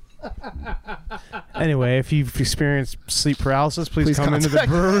 Anyway, if you've experienced sleep paralysis, please come into the contact-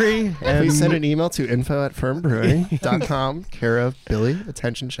 brewery and Please send an email to info@firmbrewing.com, care of Billy,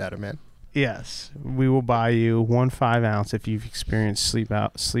 attention Shadow Man. yes, we will buy you 1 5-ounce if you've experienced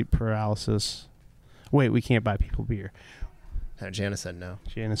sleep paralysis. Wait, we can't buy people beer. Jana said no.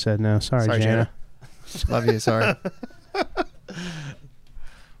 Jana said no. Sorry, Sorry, Jana. Jana. Love you, sorry.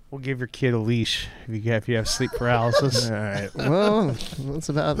 We'll give your kid a leash if you have sleep paralysis. All right. Well, it's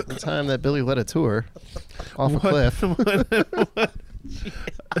about the time that Billy led a tour off a cliff.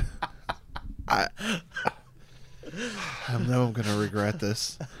 I know I'm gonna regret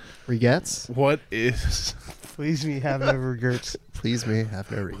this. Regrets? What is Please me have no regrets. Please me,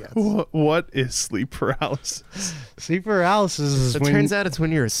 have no regrets. what is sleep paralysis? Sleep paralysis is It when turns out it's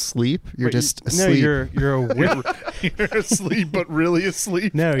when you're asleep. You're but just no, asleep. you're awake. You're asleep, but really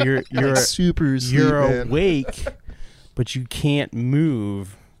asleep. No, you're Like super asleep. you're man. awake, but you can't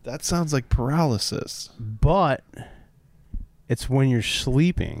move. That sounds like paralysis. But it's when you're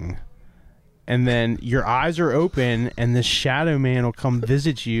sleeping, and then your eyes are open, and the shadow man will come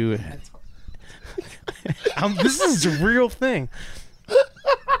visit you. This is a real thing.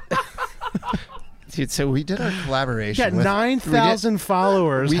 Dude, so we did our collaboration. You got with- 9,000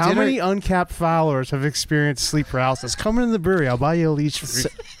 followers. we How did many uncapped followers have experienced sleep paralysis? Come into the brewery. I'll buy you a leash for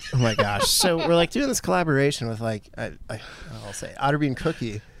free. Oh my gosh! So we're like doing this collaboration with like I'll say Otterbean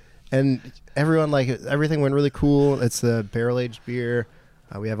Cookie, and everyone like everything went really cool. It's the barrel aged beer.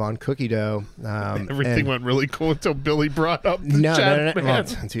 We have on cookie dough. Everything and- went really cool until Billy brought up the No, Shadow no. Man.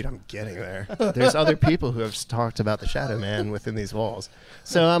 Well, dude, I'm getting there. There's other people who have talked about the Shadow Man within these walls.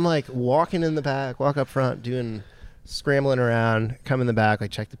 So I'm like walking in the back, walk up front, scrambling around, come in the back,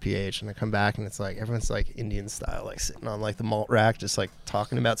 like check the pH, and I come back and it's like everyone's like Indian style, like sitting on like the malt rack, just like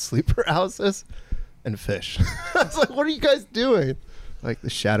talking about sleep paralysis and fish. I was like, what are you guys doing? Like the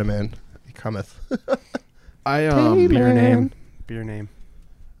Shadow Man, he cometh. I Beer name. Beer name.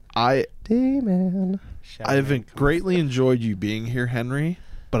 Day-man. Shadow I've man. greatly enjoyed you being here, Henry,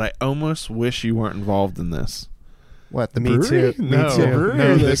 but I almost wish you weren't involved in this. What, the Me brewery? too. No, The brewery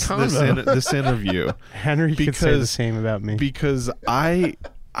no, or the this convo? this interview, Henry could say the because- same about me. because I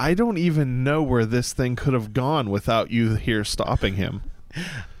don't even know where this thing could have gone without you here stopping him.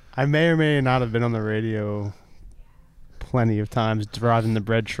 I may or may not have been on the radio plenty of times driving the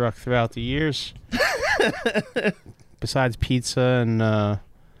bread truck throughout the years. Besides pizza and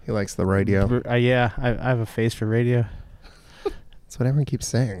He likes the radio. yeah, I have a face for radio. That's what everyone keeps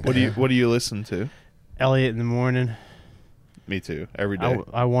saying. What do you listen to? Elliot in the morning. Me too, every day.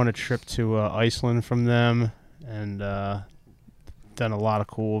 I won a trip to Iceland from them and done a lot of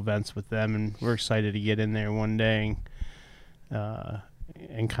cool events with them, and we're excited to get in there one day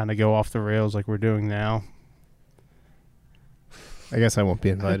and kind of go off the rails like we're doing now. I guess I won't be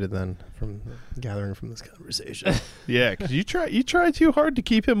invited then from gathering from this conversation. Yeah, because you try too hard to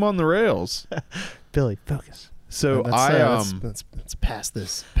keep him on the rails. Billy, focus. So let's pass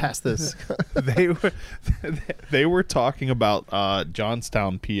this. Pass this. they were talking about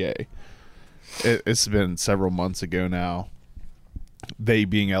Johnstown, PA. It's been several months ago now. They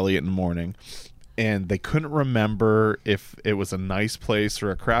being Elliot in the morning, and they couldn't remember if it was a nice place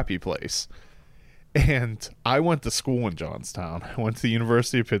or a crappy place. And I went to school in Johnstown. I went to the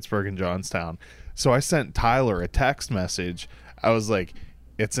University of Pittsburgh in Johnstown. So I sent Tyler a text message. I was like,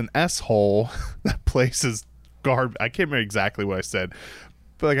 it's an S-hole. That place is garbage. I can't remember exactly what I said.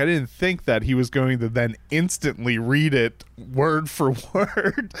 But like, I didn't think that he was going to then instantly read it word for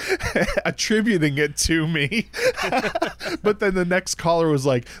word, attributing it to me. But then the next caller was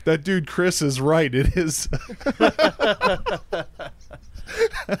like, that dude Chris is right. It is.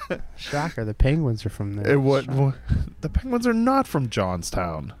 Shocker, the Penguins are from there. The Penguins are not from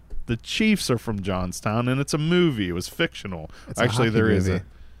Johnstown. The Chiefs are from Johnstown, and it's a movie. It was fictional. It's a Actually, hockey there is movie.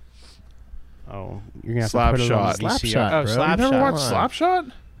 Oh, you're gonna have Slap to put it on shot. the VCR. Slap shot, Oh, bro. slap You never shot. watched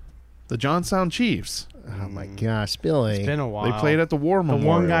Slapshot? The Johnstown Chiefs. Oh my gosh, Billy. It's been a while. They played at the War The Memorial.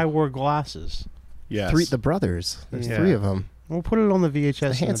 one guy wore glasses. Yes. the brothers. There's Yeah. 3 of them. We'll put it on the The VHS in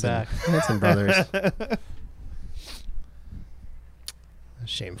the Hanson, back. Hanson brothers.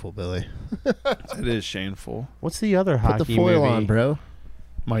 Shameful, Billy. It is shameful. What's the other Put hockey the foil movie? on, bro.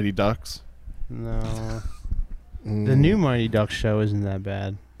 Mighty Ducks. No. The new Mighty Ducks show isn't that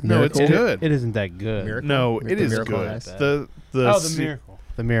bad. No, it's Miracle? good. It isn't that good. Miracle? No, With it the is Miracle good. Eyes? The Miracle.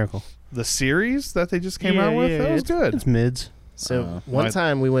 The Miracle. the series that they just came out with, that was good. It's mids. So one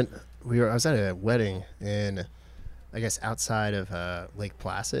time I was at a wedding in, I guess, outside of Lake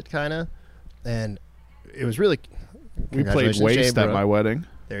Placid, kind of, and it was really. We played Congratulations, Waste Jay, at bro. my wedding.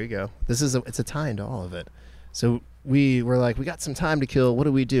 There you go. It's a tie into all of it. So we were like, we got some time to kill. What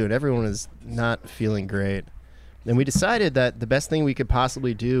do we do? And everyone was not feeling great. And we decided that the best thing we could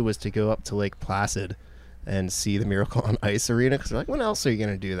possibly do was to go up to Lake Placid and see the Miracle on Ice arena. Because we're like, when else are you going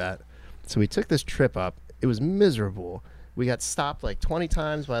to do that? So we took this trip up. It was miserable. We got stopped like 20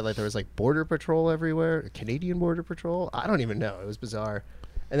 times by there was like border patrol everywhere, Canadian border patrol. I don't even know. It was bizarre.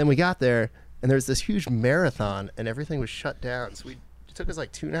 And then we got there and there's this huge marathon and everything was shut down. So we took took us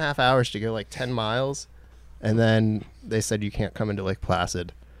like 2.5 hours to go like 10 miles. And then they said you can't come into Lake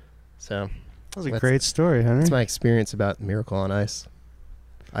Placid. So That was a great story, Henry. that's my experience about Miracle on Ice.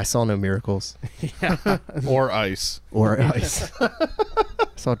 I saw no miracles Or ice. or ice. I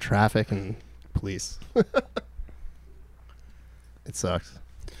saw traffic and police. It sucks.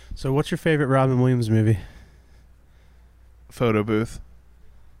 So what's your favorite Robin Williams movie? Photo booth.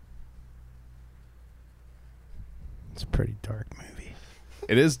 It's a pretty dark movie.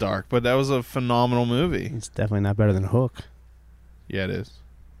 It is dark, but that was a phenomenal movie. It's definitely not better than Hook. Yeah, it is.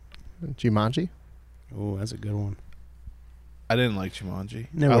 Jumanji? Oh, that's a good one. I didn't like Jumanji.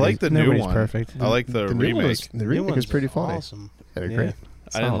 I like the new nobody's one. perfect. I like the new one remake. was, the remake was pretty funny. Awesome. Yeah, they're Yeah. great.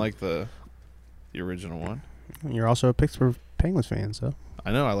 I didn't Solid. like the original one. You're also a Pittsburgh Penguins fan, so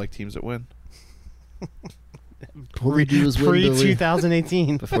I know. I like teams that win. All we do is win, pre Billy.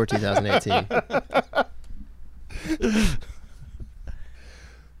 2018. Before 2018.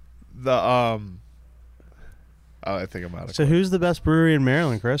 I think I'm out of. So who's the best brewery in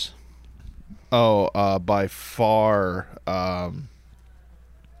Maryland, Chris? By far. I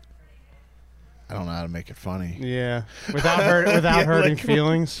don't know how to make it funny. Yeah, without hurting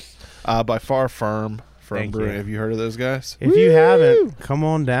feelings. By far, Firm Thank Brewing. you. Have you heard of those guys? If you haven't, come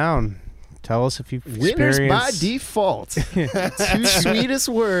on down. Tell us if you've Winners by experienced default. Two sweetest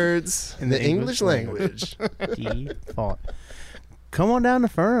words in the English language. default. Come on down to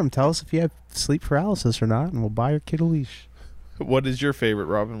Firm. Tell us if you have sleep paralysis or not, and we'll buy your kid a leash. What is your favorite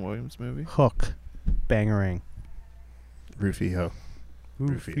Robin Williams movie? Hook, Bangarang. Rufio.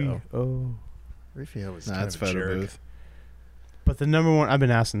 Rufio. Oh. Rufio was Nah, kind it's of a Photo jerk. Booth. But the number one, I've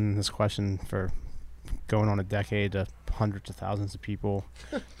been asking this question for going on a decade to hundreds of thousands of people.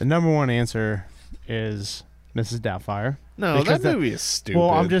 The number one answer is Mrs. Doubtfire. No, Because that movie is stupid. Well,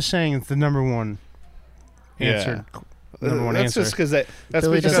 I'm just saying it's the number one answer. Number one that's answer. just because that's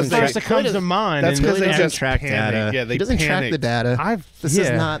Billy because doesn't they, First that comes to mind. that's and because they doesn't just track panicked. data. Yeah, they He doesn't track the panicked. data. This is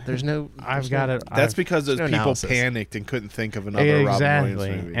not. There's no. I've got it. That's because those no people analysis. panicked and couldn't think of another Robin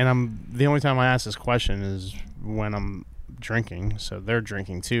Williams movie. And I'm the only time I ask this question is when I'm drinking. So they're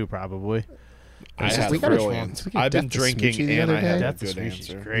drinking too, probably. I We have a got a- real we answer. got I've been Death to drinking Smoochie the and other I have day. a Death to good Smoochie's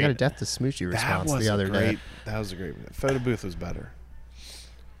answer. great. We got a Death to Smoochie That response was the other great. day. That was a great. Photo Booth was better.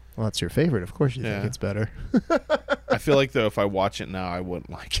 Well, that's your favorite. Of course, you Yeah. think it's better. I feel like though, if I watch it now, I wouldn't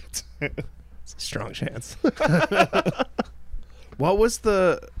like it. It's a strong chance. What was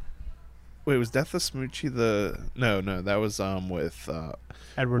the? Wait, was Death of Smoochie the? No, that was with.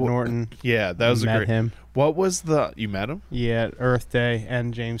 Edward Well, Norton. Yeah, that was a met great. him. What was the? You met him? Yeah, at Earth Day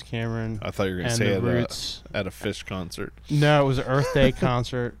and James Cameron I thought you were gonna and say the at Roots. at a Fish concert No, it was an Earth Day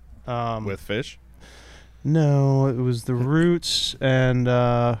concert. with Fish. No, it was the Roots and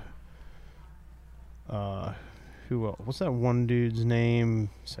who else? What's that one dude's name?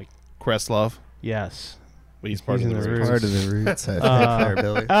 It's like Questlove. yes. Well, he's part He's of in the the Roots. Part of the roots, I think, there,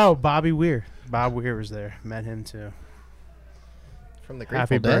 Billy. Oh, Bobby Weir. Bob Weir was there. Met him too. From the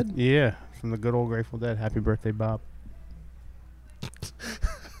Happy Grateful Dead. birthday! Yeah, from the good old Grateful Dead. Happy birthday, Bob.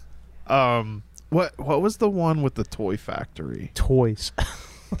 What was the one with the toy factory? Toys.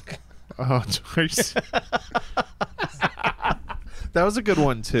 Oh, toys. That was a good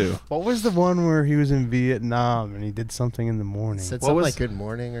one too. What was the one where he was in Vietnam and he did something in the morning? Said What something was- like "Good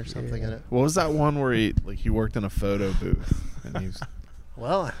Morning" or something in it. What was that one where he worked in a photo booth and he was,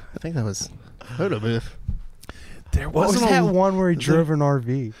 Well, I think that was Photo Booth. there What was wasn't that a, one where he drove an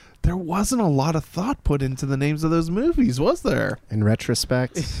RV? there wasn't a lot of thought put into the names of those movies, was there? In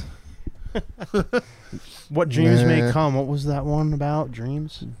retrospect, What Dreams May Nah. Come? What was that one about?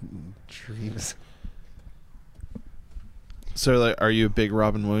 Dreams? dreams. So, like, are you a big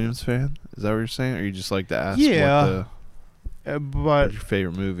Robin Williams fan? Is that what you're saying? Or you just like to ask Yeah. what But your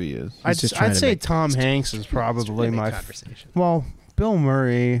favorite movie is? I'd say Tom Hanks is probably my conversation. well, Bill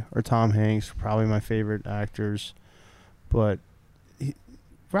Murray or Tom Hanks are probably my favorite actors. But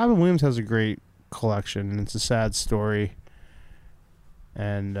Robin Williams has a great collection, and it's a sad story.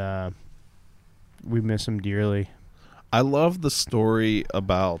 And we miss him dearly. I love the story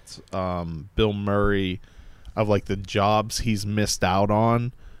about Bill Murray of like the jobs he's missed out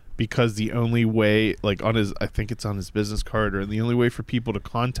on because the only way, like on his, I think it's on his business card, or the only way for people to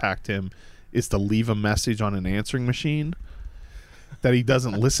contact him is to leave a message on an answering machine that he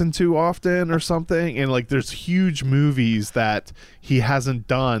doesn't listen to often or something. And like there's huge movies that he hasn't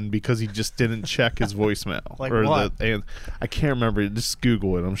done because he just didn't check his voicemail. Like or what? And I can't remember. Just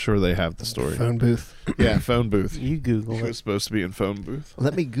Google it. I'm sure they have the story. Phone booth. Yeah, phone booth. You Google He was it. supposed to be in phone booth.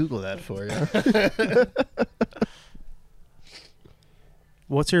 Let me Google that for you.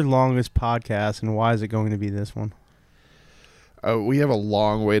 What's your longest podcast, and why is it going to be this one? We have a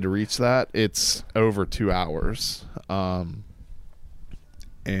long way to reach that. It's over 2 hours.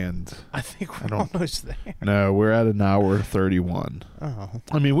 And I think we're almost there. no, we're at an hour 31. Oh.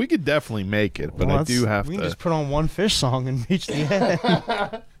 I mean, we could definitely make it, but I do have we to. can just put on one Fish song and reach the end.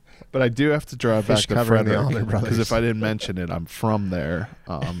 But I do have to drive Fish back to covering the Frederick Allman because Brothers. if I didn't mention it, I'm from there,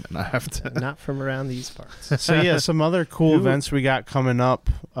 and I have to. Not from around these parts. So yeah, some other cool events we got coming up.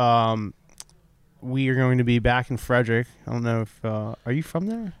 We are going to be back in Frederick. I don't know if are you from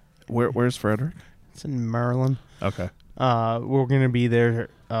there? Where's Frederick? It's in Maryland. Okay. We're going to be there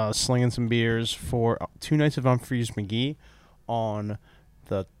slinging some beers for 2 nights of Unfreeze McGee on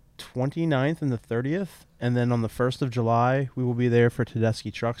the 29th and the 30th. And then on the 1st of July, we will be there for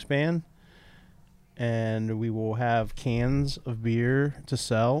Tedeschi Trucks Band. And we will have cans of beer to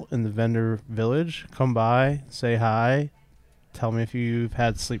sell in the vendor village. Come by, say hi, tell me if you've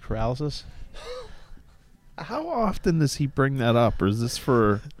had sleep paralysis. How often does he bring that up, or is this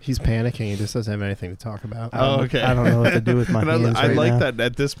for? He's panicking. He just doesn't have anything to talk about. Oh, okay. I don't know what to do with my hands I right like now. that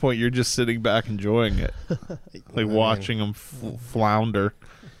at this point you're just sitting back enjoying it, like watching him flounder.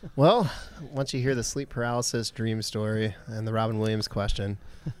 Well, once you hear the sleep paralysis dream story and the Robin Williams question,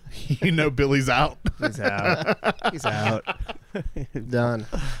 You know, Billy's out. he's out. He's out. Done.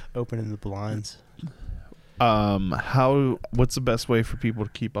 Opening the blinds. What's the best way for people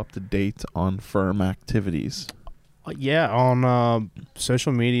to keep up to date on firm activities? Yeah, on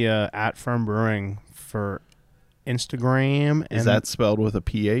social media at Firm Brewing for Instagram. Is that spelled with a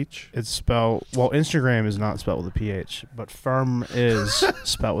PH? It's spelled, well, Instagram is not spelled with a PH, but Firm is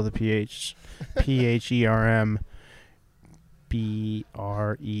spelled with a PH.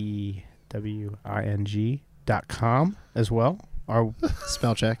 PHERMBREWING.com as well. Our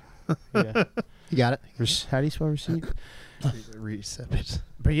Spell check. yeah. You got it. How do you spell receipt? Receipt.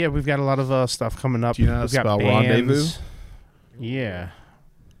 But yeah, we've got a lot of stuff coming up. Do you know how to We've got spell bands. rendezvous? Yeah.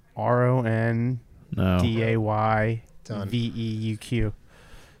 RONDAYVEUQ.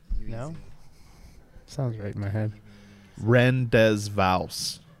 No? Sounds right in my head. Rendezvous.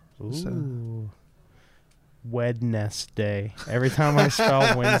 Ooh. Wednesday. Every time I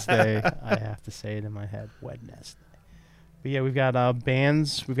spell Wednesday, I have to say it in my head. Wednesday. But yeah, we've got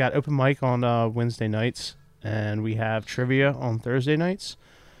bands. We've got open mic on Wednesday nights, and we have trivia on Thursday nights.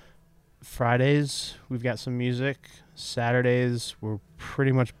 Fridays, we've got some music. Saturdays, we're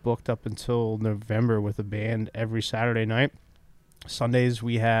pretty much booked up until November with a band every Saturday night. Sundays,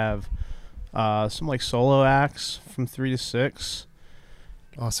 we have some like solo acts from 3 to 6.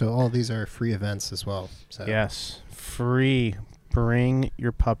 Also, all these are free events as well. So Yes, free. Bring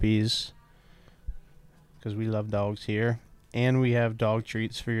your puppies because we love dogs here. And we have dog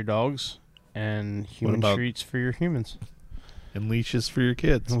treats for your dogs and human about- treats for your humans. And leashes for your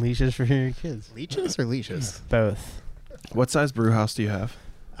kids. And leashes for your kids. leeches or leashes? Both. What size brew house do you have?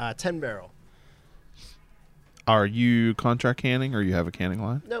 10 barrel. Are you contract canning or you have a canning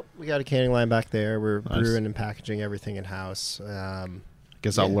line? Nope, we got a canning line back there. We're Nice. brewing and packaging everything in house.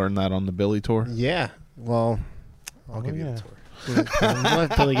 Guess I'll Yeah. learn that on the Billy tour. Yeah, well, I'll Oh, give you yeah. the tour. We'll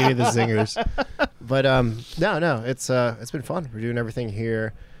have Billy give you the zingers. But no, it's been fun. We're doing everything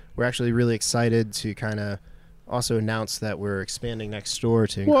here. We're actually really excited to kind of also announce that we're expanding next door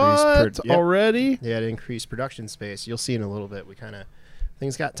to increase Already? to increase production space. You'll see in a little bit. We kind of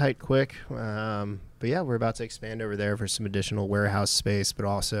things got tight quick, but yeah, we're about to expand over there for some additional warehouse space, but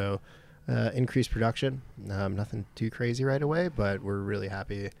also increase production. Nothing too crazy right away, but we're really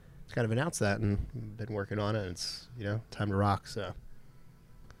happy to kind of announce that and been working on it. It's time to rock. So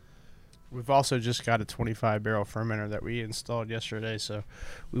We've also just got a 25-barrel fermenter that we installed yesterday, so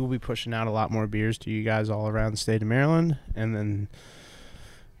we will be pushing out a lot more beers to you guys all around the state of Maryland, and then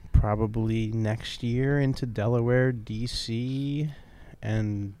probably next year into Delaware, D.C.,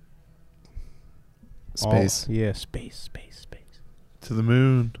 and space, space. To the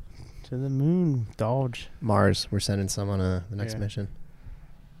moon. To the moon, Dodge. Mars. We're sending some on the next Yeah. mission.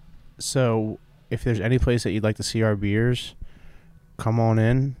 So if there's any place that you'd like to see our beers, come on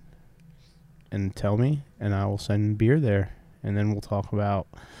in and tell me, and I will send beer there, and then we'll talk about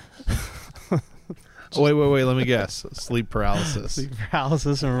Wait. Let me guess. Sleep paralysis. sleep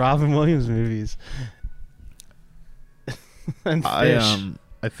paralysis and Robin Williams movies. And fish.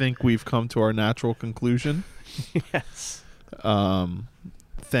 I think we've come to our natural conclusion. Yes.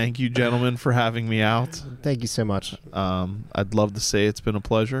 Thank you, gentlemen, for having me out. Thank you so much. I'd love to say it's been a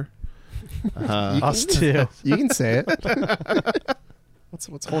pleasure. Us too. You can say it.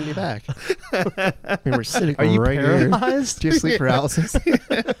 What's holding you back? I mean, we're sitting Are you right here. paralyzed? Do you have sleep paralysis? Is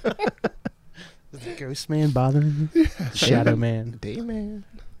the ghost man bothering you? Shadow man. Day man.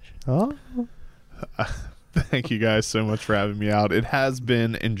 Oh. Thank you guys so much for having me out. It has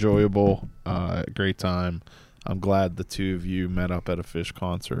been enjoyable. Great time. I'm glad the two of you met up at a Fish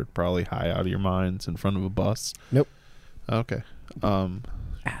concert, probably high out of your minds in front of a bus. Nope. Okay.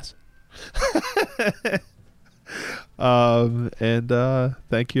 Ass. And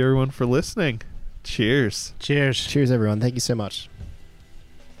thank you everyone for listening. Cheers. Cheers. Cheers, everyone. Thank you so much.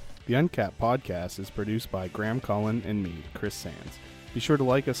 The Uncapped Podcast is produced by Graham Cullen and me, Chris Sands. Be sure to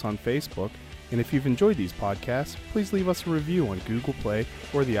like us on Facebook, and if you've enjoyed these podcasts, please leave us a review on Google Play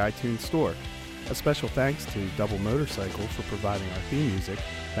or the iTunes Store. A special thanks to Double Motorcycle for providing our theme music.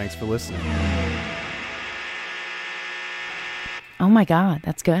 Thanks for listening. Oh my God,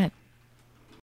 that's good.